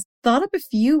Mesopotamians, thought up a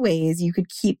few ways you could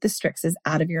keep the strixes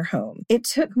out of your home. It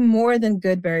took more than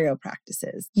good burial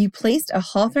practices. You placed a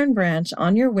hawthorn branch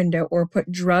on your window or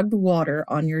put drugged water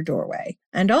on your doorway.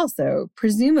 And also,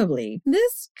 presumably,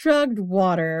 this drugged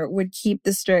water would keep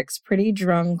the strix pretty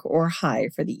drunk or high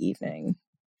for the evening.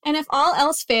 And if all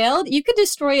else failed, you could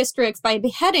destroy a strix by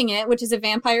beheading it, which is a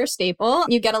vampire staple.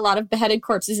 You get a lot of beheaded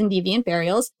corpses in deviant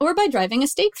burials, or by driving a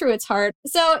stake through its heart.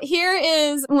 So here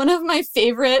is one of my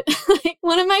favorite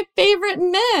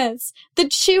myths, the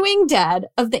chewing dead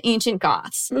of the ancient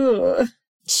Goths. Ugh.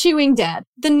 Chewing dead.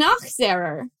 The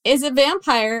Nachzehrer is a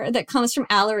vampire that comes from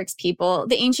Alaric's people,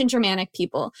 the ancient Germanic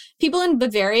people. People in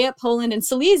Bavaria, Poland, and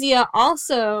Silesia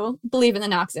also believe in the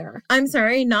Nachzehrer. I'm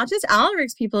sorry, not just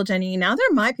Alaric's people, Jenny. Now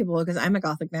they're my people because I'm a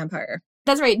Gothic vampire.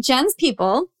 That's right, Jen's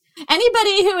people.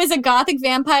 Anybody who is a Gothic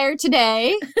vampire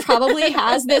today probably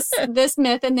has this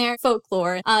myth in their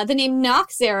folklore. The name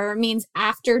Nachzehrer means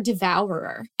after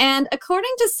devourer. And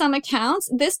according to some accounts,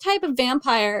 this type of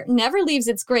vampire never leaves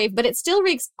its grave, but it still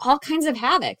wreaks all kinds of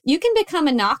havoc. You can become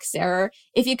a Nachzehrer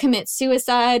if you commit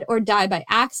suicide or die by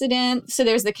accident. So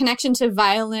there's the connection to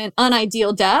violent,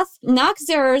 unideal death.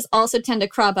 Nachzehrers also tend to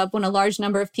crop up when a large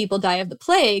number of people die of the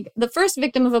plague. The first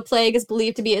victim of a plague is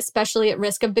believed to be especially at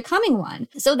risk of becoming one.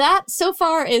 So that so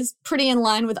far is pretty in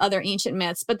line with other ancient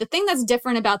myths. But the thing that's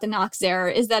different about the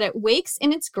Nachzehrer is that it wakes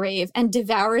in its grave and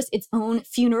devours its own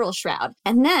funeral shroud.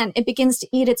 And then it begins to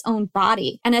eat its own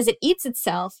body. And as it eats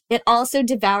itself, it also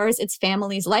devours its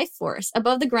family's life force.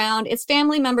 Above the ground, its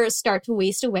family members start to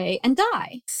waste away and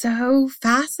die. So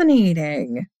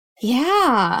fascinating.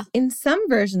 Yeah. In some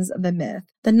versions of the myth,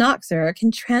 the Nachzehrer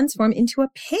can transform into a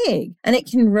pig, and it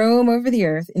can roam over the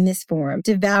earth in this form,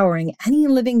 devouring any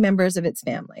living members of its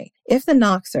family. If the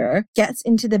Nachzehrer gets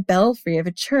into the belfry of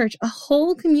a church, a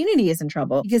whole community is in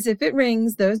trouble, because if it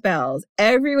rings those bells,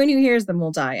 everyone who hears them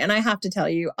will die. And I have to tell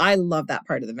you, I love that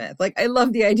part of the myth. Like, I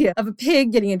love the idea of a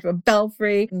pig getting into a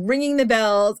belfry, ringing the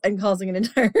bells, and causing an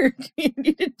entire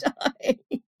community to die.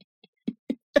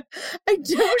 I don't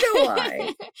know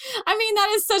why. I mean,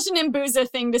 that is such an Embuza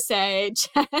thing to say,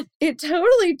 Jen. It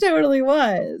totally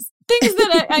was. Things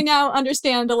that I now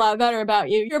understand a lot better about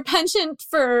you. Your penchant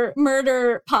for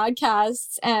murder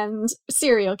podcasts and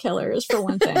serial killers, for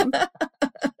one thing.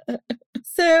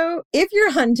 So, if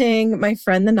you're hunting my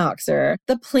friend the Noxer,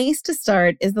 the place to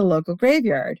start is the local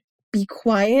graveyard. Be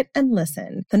quiet and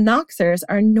listen. The Noxers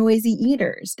are noisy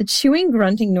eaters. The chewing,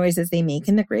 grunting noises they make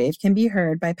in the grave can be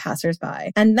heard by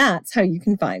passersby, and that's how you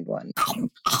can find one.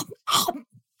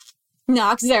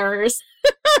 Noxerers.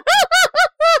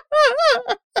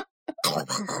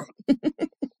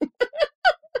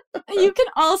 You can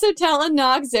also tell a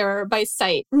Noxerer by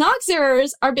sight.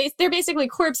 Noxerers are they're basically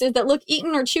corpses that look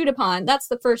eaten or chewed upon. That's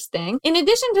the first thing. In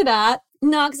addition to that,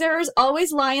 Noxerers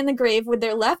always lie in the grave with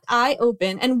their left eye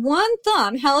open and one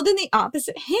thumb held in the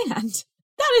opposite hand.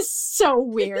 That is so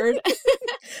weird.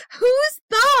 Whose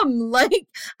thumb? Like,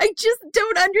 I just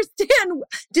don't understand.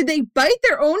 Did they bite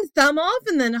their own thumb off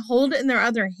and then hold it in their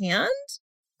other hand?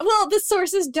 Well, the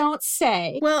sources don't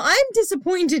say. Well, I'm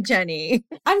disappointed, Jenny.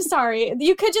 I'm sorry.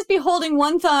 You could just be holding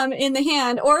one thumb in the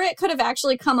hand, or it could have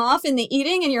actually come off in the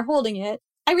eating and you're holding it.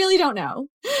 I really don't know.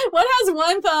 What has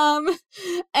one thumb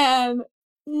and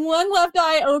one left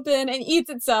eye open and eats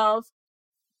itself?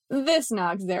 This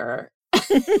Noxerer.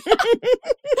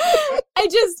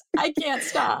 I can't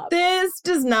stop. This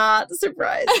does not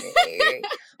surprise me.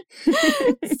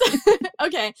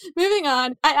 Okay, moving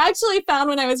on. I actually found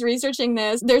when I was researching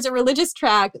this, there's a religious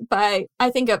tract by,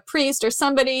 I think, a priest or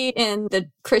somebody in the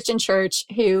Christian church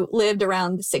who lived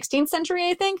around the 16th century,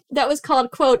 I think, that was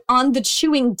called, quote, On the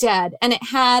Chewing Dead. And it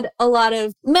had a lot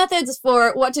of methods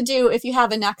for what to do if you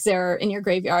have a Noxerer in your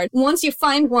graveyard. Once you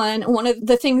find one of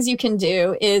the things you can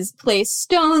do is place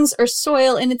stones or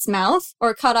soil in its mouth,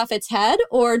 or cut off its head,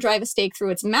 or drive a stake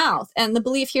through its mouth. And the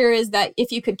belief here is that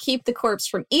if you could keep the corpse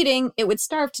from eating, it would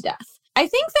starve to death. I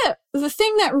think that the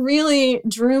thing that really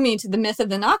drew me to the myth of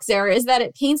the Noxerer is that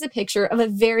it paints a picture of a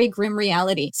very grim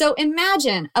reality. So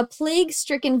imagine a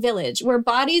plague-stricken village where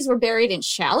bodies were buried in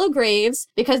shallow graves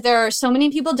because there are so many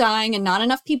people dying and not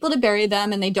enough people to bury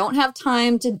them, and they don't have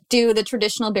time to do the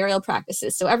traditional burial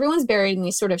practices. So everyone's buried in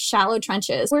these sort of shallow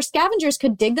trenches where scavengers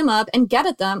could dig them up and get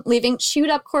at them, leaving chewed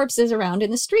up corpses around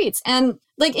in the streets. And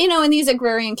like, you know, in these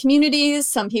agrarian communities,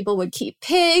 some people would keep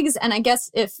pigs. And I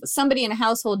guess if somebody in a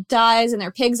household dies and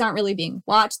their pigs aren't really being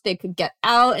watched, they could get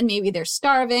out and maybe they're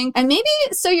starving. And maybe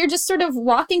so you're just sort of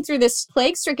walking through this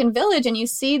plague-stricken village and you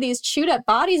see these chewed up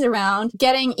bodies around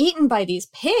getting eaten by these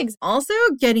pigs. Also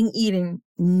getting eaten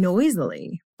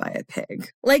noisily by a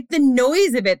pig. Like the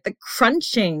noise of it, the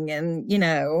crunching and, you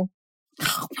know.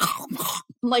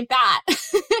 Like that.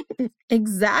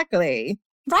 Exactly.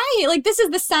 Right. Like this is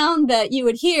the sound that you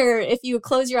would hear if you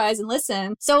close your eyes and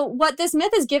listen. So what this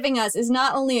myth is giving us is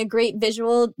not only a great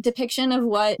visual depiction of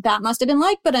what that must have been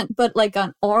like, but like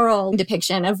an oral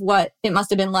depiction of what it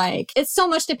must have been like. It's so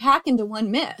much to pack into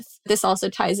one myth. This also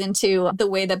ties into the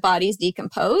way that bodies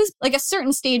decompose. Like a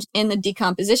certain stage in the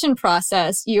decomposition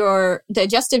process, your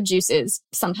digestive juices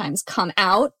sometimes come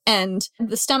out and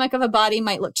the stomach of a body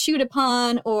might look chewed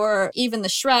upon, or even the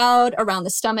shroud around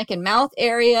the stomach and mouth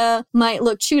area might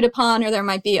look chewed upon, or there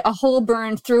might be a hole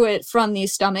burned through it from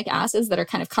these stomach acids that are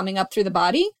kind of coming up through the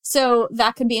body. So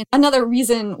that could be another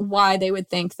reason why they would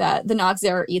think that the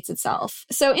Noxerer eats itself.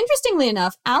 So interestingly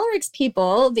enough, Alaric's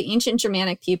people, the ancient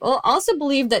Germanic people, also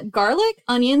believed that garlic,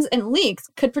 onions, and leeks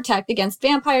could protect against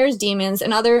vampires, demons,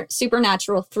 and other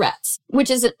supernatural threats,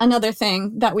 which is another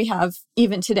thing that we have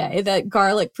even today, that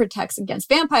garlic protects against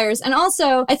vampires. And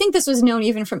also, I think this was known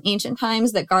even from ancient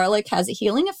times, that garlic has a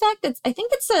healing effect. I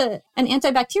think it's an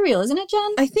antibacterial, isn't it,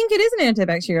 Jen? I think it is an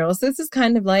antibacterial. So this is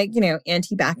kind of like, you know,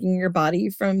 anti-backing your body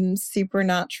from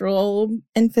supernatural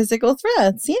and physical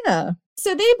threats. Yeah.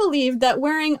 So they believed that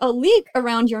wearing a leek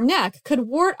around your neck could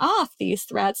ward off these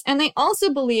threats. And they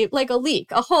also believed, like a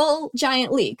leek, a whole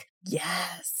giant leek.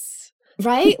 Yes.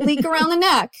 Right? Leek around the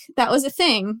neck. That was a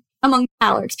thing among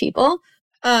Alaric's people.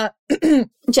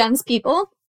 Jen's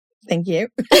people. Thank you.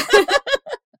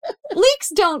 Leeks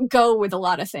don't go with a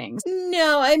lot of things.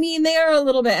 No, I mean, they are a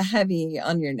little bit heavy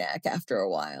on your neck after a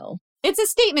while. It's a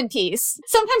statement piece.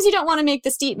 Sometimes you don't want to make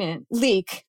the statement,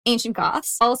 leek. Ancient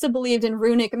Goths also believed in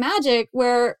runic magic,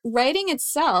 where writing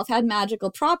itself had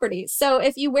magical properties. So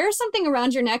if you wear something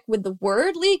around your neck with the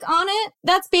word leek on it,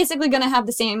 that's basically going to have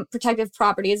the same protective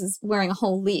properties as wearing a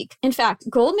whole leek. In fact,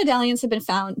 gold medallions have been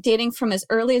found dating from as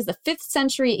early as the 5th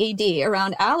century AD,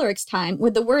 around Alaric's time,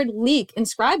 with the word leek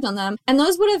inscribed on them, and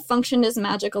those would have functioned as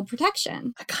magical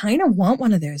protection. I kind of want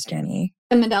one of those, Jenny.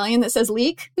 A medallion that says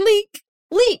leek? Leek.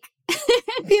 Leek.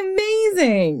 It'd be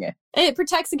amazing. It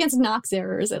protects against Nox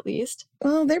errors, at least.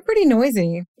 Well, they're pretty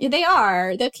noisy. Yeah, they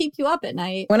are. They'll keep you up at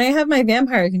night. When I have my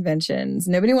vampire conventions,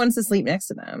 nobody wants to sleep next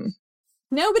to them.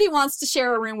 Nobody wants to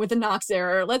share a room with a Nox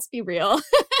error. Let's be real.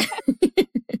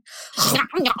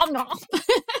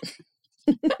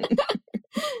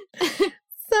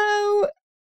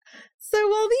 So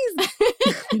while these,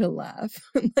 I'm gonna laugh.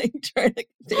 I'm like trying to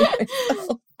contain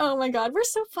myself. Oh my God, we're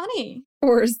so funny.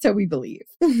 Or so we believe.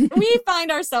 We find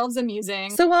ourselves amusing.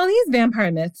 So while these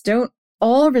vampire myths don't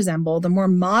all resemble the more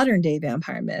modern day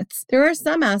vampire myths, there are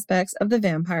some aspects of the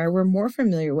vampire we're more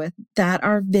familiar with that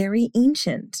are very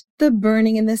ancient. The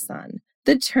burning in the sun,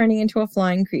 the turning into a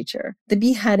flying creature, the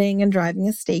beheading and driving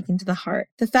a stake into the heart,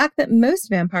 the fact that most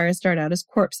vampires start out as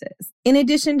corpses. In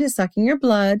addition to sucking your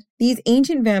blood, these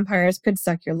ancient vampires could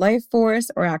suck your life force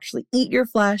or actually eat your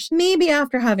flesh, maybe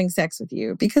after having sex with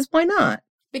you, because why not?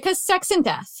 Because sex and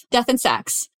death. Death and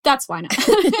sex. That's why not.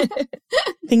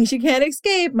 Things you can't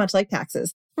escape, much like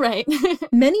taxes. Right.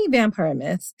 Many vampire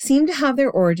myths seem to have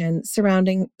their origin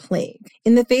surrounding plague.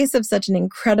 In the face of such an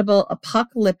incredible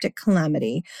apocalyptic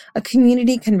calamity, a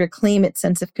community can reclaim its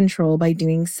sense of control by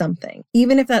doing something,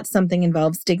 even if that something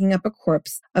involves digging up a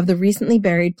corpse of the recently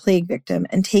buried plague victim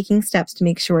and taking steps to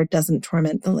make sure it doesn't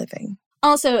torment the living.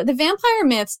 Also, the vampire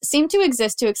myths seem to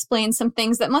exist to explain some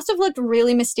things that must have looked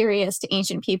really mysterious to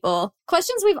ancient people.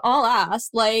 Questions we've all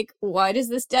asked, like, why does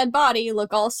this dead body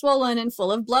look all swollen and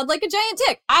full of blood like a giant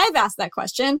tick? I've asked that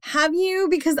question. Have you?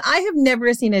 Because I have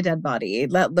never seen a dead body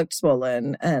that looked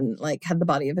swollen and, like, had the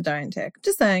body of a giant tick.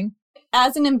 Just saying.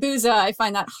 As an Embuza, I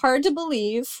find that hard to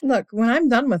believe. Look, when I'm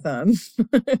done with them.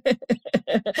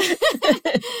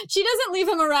 She doesn't leave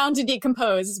him around to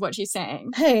decompose, is what she's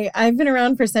saying. Hey, I've been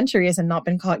around for centuries and not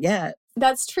been caught yet.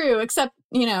 That's true, except,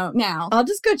 now. I'll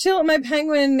just go chill with my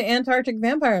penguin Antarctic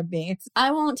vampire mates.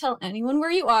 I won't tell anyone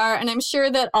where you are, and I'm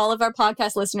sure that all of our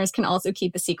podcast listeners can also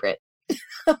keep a secret.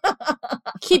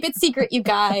 Keep it secret, you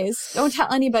guys. Don't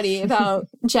tell anybody about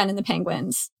Jen and the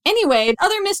penguins. Anyway,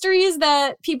 other mysteries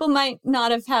that people might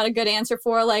not have had a good answer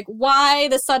for, like why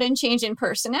the sudden change in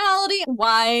personality?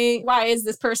 Why is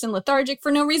this person lethargic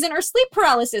for no reason? Or sleep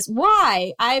paralysis?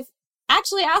 Why? I've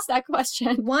actually asked that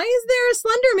question. Why is there a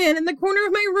Slender Man in the corner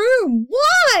of my room?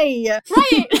 Why?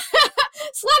 Right.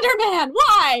 Slender Man,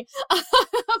 why?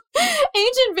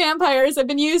 Ancient vampires have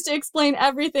been used to explain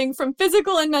everything from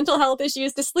physical and mental health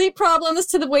issues to sleep problems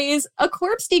to the ways a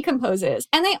corpse decomposes.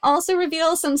 And they also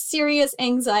reveal some serious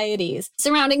anxieties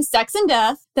surrounding sex and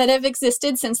death that have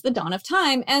existed since the dawn of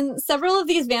time. And several of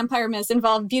these vampire myths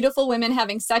involve beautiful women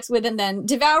having sex with and then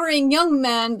devouring young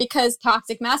men because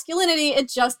toxic masculinity, it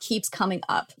just keeps coming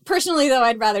up. Personally, though,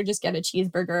 I'd rather just get a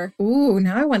cheeseburger. Ooh,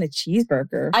 now I want a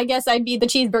cheeseburger. I guess I'd be the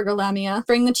cheeseburger Lamia.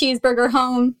 Bring the cheeseburger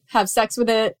home, have sex with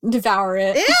it, devour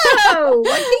it. Ew! Why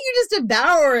can't you just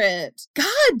devour it?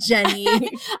 God, Jenny.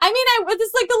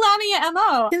 It's like the Lamia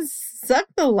MO. Just suck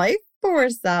the life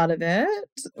force out of it.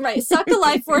 Right, suck the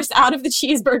life force out of the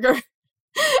cheeseburger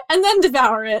and then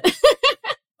devour it.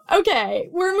 Okay,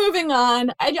 we're moving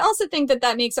on. I also think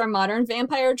that makes our modern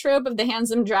vampire trope of the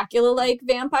handsome Dracula-like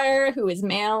vampire who is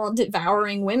male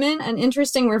devouring women an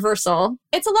interesting reversal.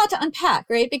 It's a lot to unpack,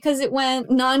 right? Because it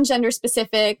went non-gender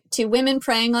specific to women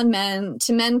preying on men,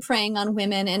 to men preying on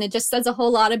women, and it just says a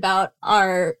whole lot about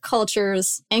our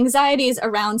culture's anxieties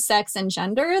around sex and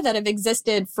gender that have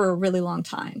existed for a really long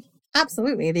time.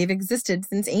 Absolutely. They've existed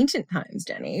since ancient times,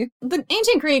 Jenny. The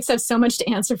ancient Greeks have so much to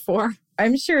answer for.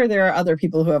 I'm sure there are other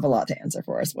people who have a lot to answer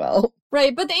for as well.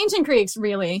 Right, but the ancient Greeks,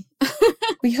 really.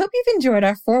 We hope you've enjoyed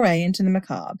our foray into the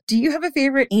macabre. Do you have a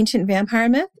favorite ancient vampire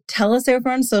myth? Tell us over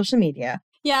on social media.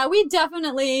 Yeah, we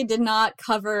definitely did not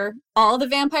cover all the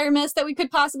vampire myths that we could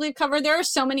possibly cover. There are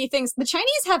so many things. The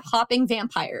Chinese have hopping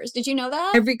vampires. Did you know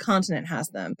that? Every continent has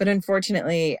them. But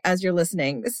unfortunately, as you're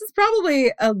listening, this is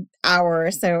probably an hour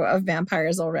or so of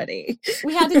vampires already.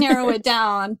 We had to narrow it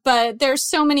down, but there's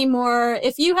so many more.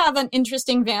 If you have an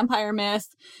interesting vampire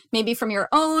myth, maybe from your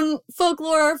own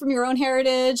folklore, from your own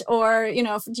heritage, or,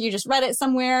 if you just read it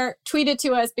somewhere, tweet it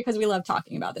to us because we love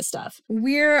talking about this stuff.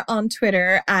 We're on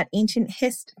Twitter at Ancient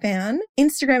Hist Fan,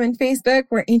 Instagram and Facebook,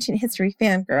 we're Ancient History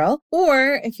Fangirl.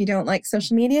 Or if you don't like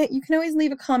social media, you can always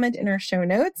leave a comment in our show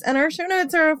notes. And our show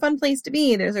notes are a fun place to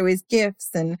be. There's always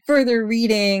GIFs and further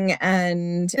reading,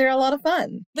 and they're a lot of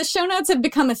fun. The show notes have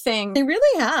become a thing. They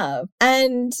really have.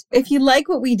 And if you like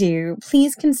what we do,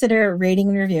 please consider rating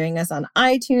and reviewing us on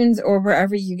iTunes or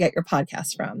wherever you get your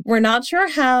podcasts from. We're not sure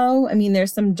how.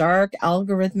 There's some dark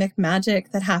algorithmic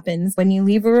magic that happens when you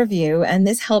leave a review, and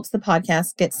this helps the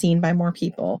podcast get seen by more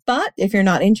people. But if you're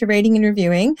not into rating and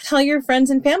reviewing, tell your friends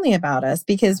and family about us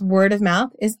because word of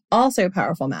mouth is also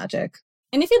powerful magic.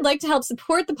 And if you'd like to help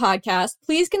support the podcast,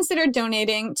 please consider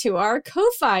donating to our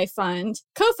Ko-Fi fund.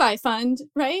 Ko-Fi fund,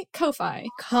 right? Ko-Fi.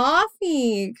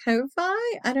 Ko-Fi?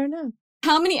 I don't know.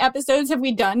 How many episodes have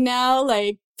we done now?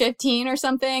 Like 15 or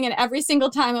something. And every single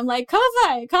time I'm like,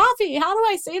 Ko-Fi, coffee. How do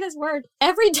I say this word?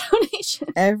 Every donation.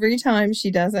 Every time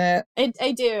she does it.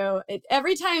 I do.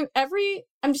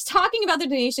 I'm just talking about the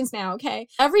donations now, okay?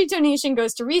 Every donation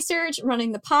goes to research,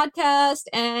 running the podcast,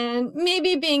 and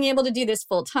maybe being able to do this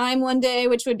full-time one day,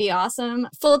 which would be awesome.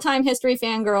 Full-time history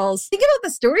fangirls. Think about the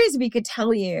stories we could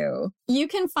tell you. You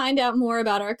can find out more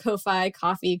about our Ko-Fi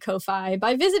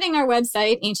by visiting our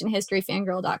website,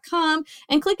 ancienthistoryfangirl.com,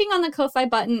 and clicking on the Ko-Fi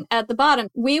button at the bottom.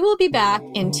 We will be back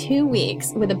in 2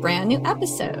 weeks with a brand new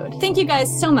episode. Thank you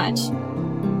guys so much.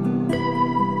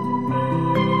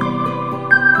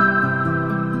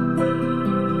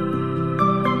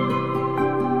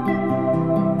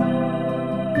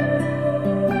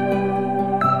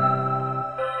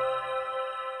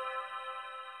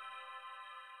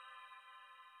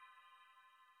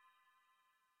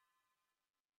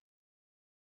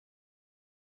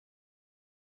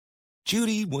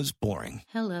 Judy was boring.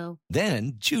 Hello.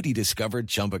 Then Judy discovered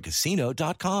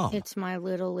ChumbaCasino.com. It's my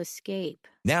little escape.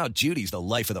 Now Judy's the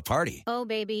life of the party. Oh,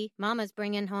 baby, mama's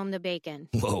bringing home the bacon.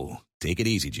 Whoa, take it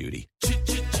easy, Judy.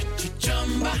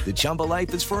 The Chumba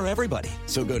life is for everybody.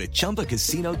 So go to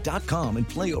ChumbaCasino.com and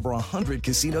play over 100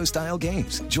 casino-style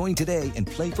games. Join today and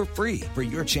play for free for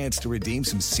your chance to redeem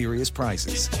some serious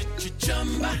prizes.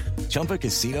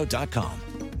 ChumbaCasino.com.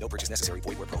 No purchase necessary.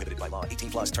 Void where prohibited by law.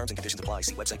 18+ terms and conditions apply.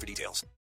 See website for details.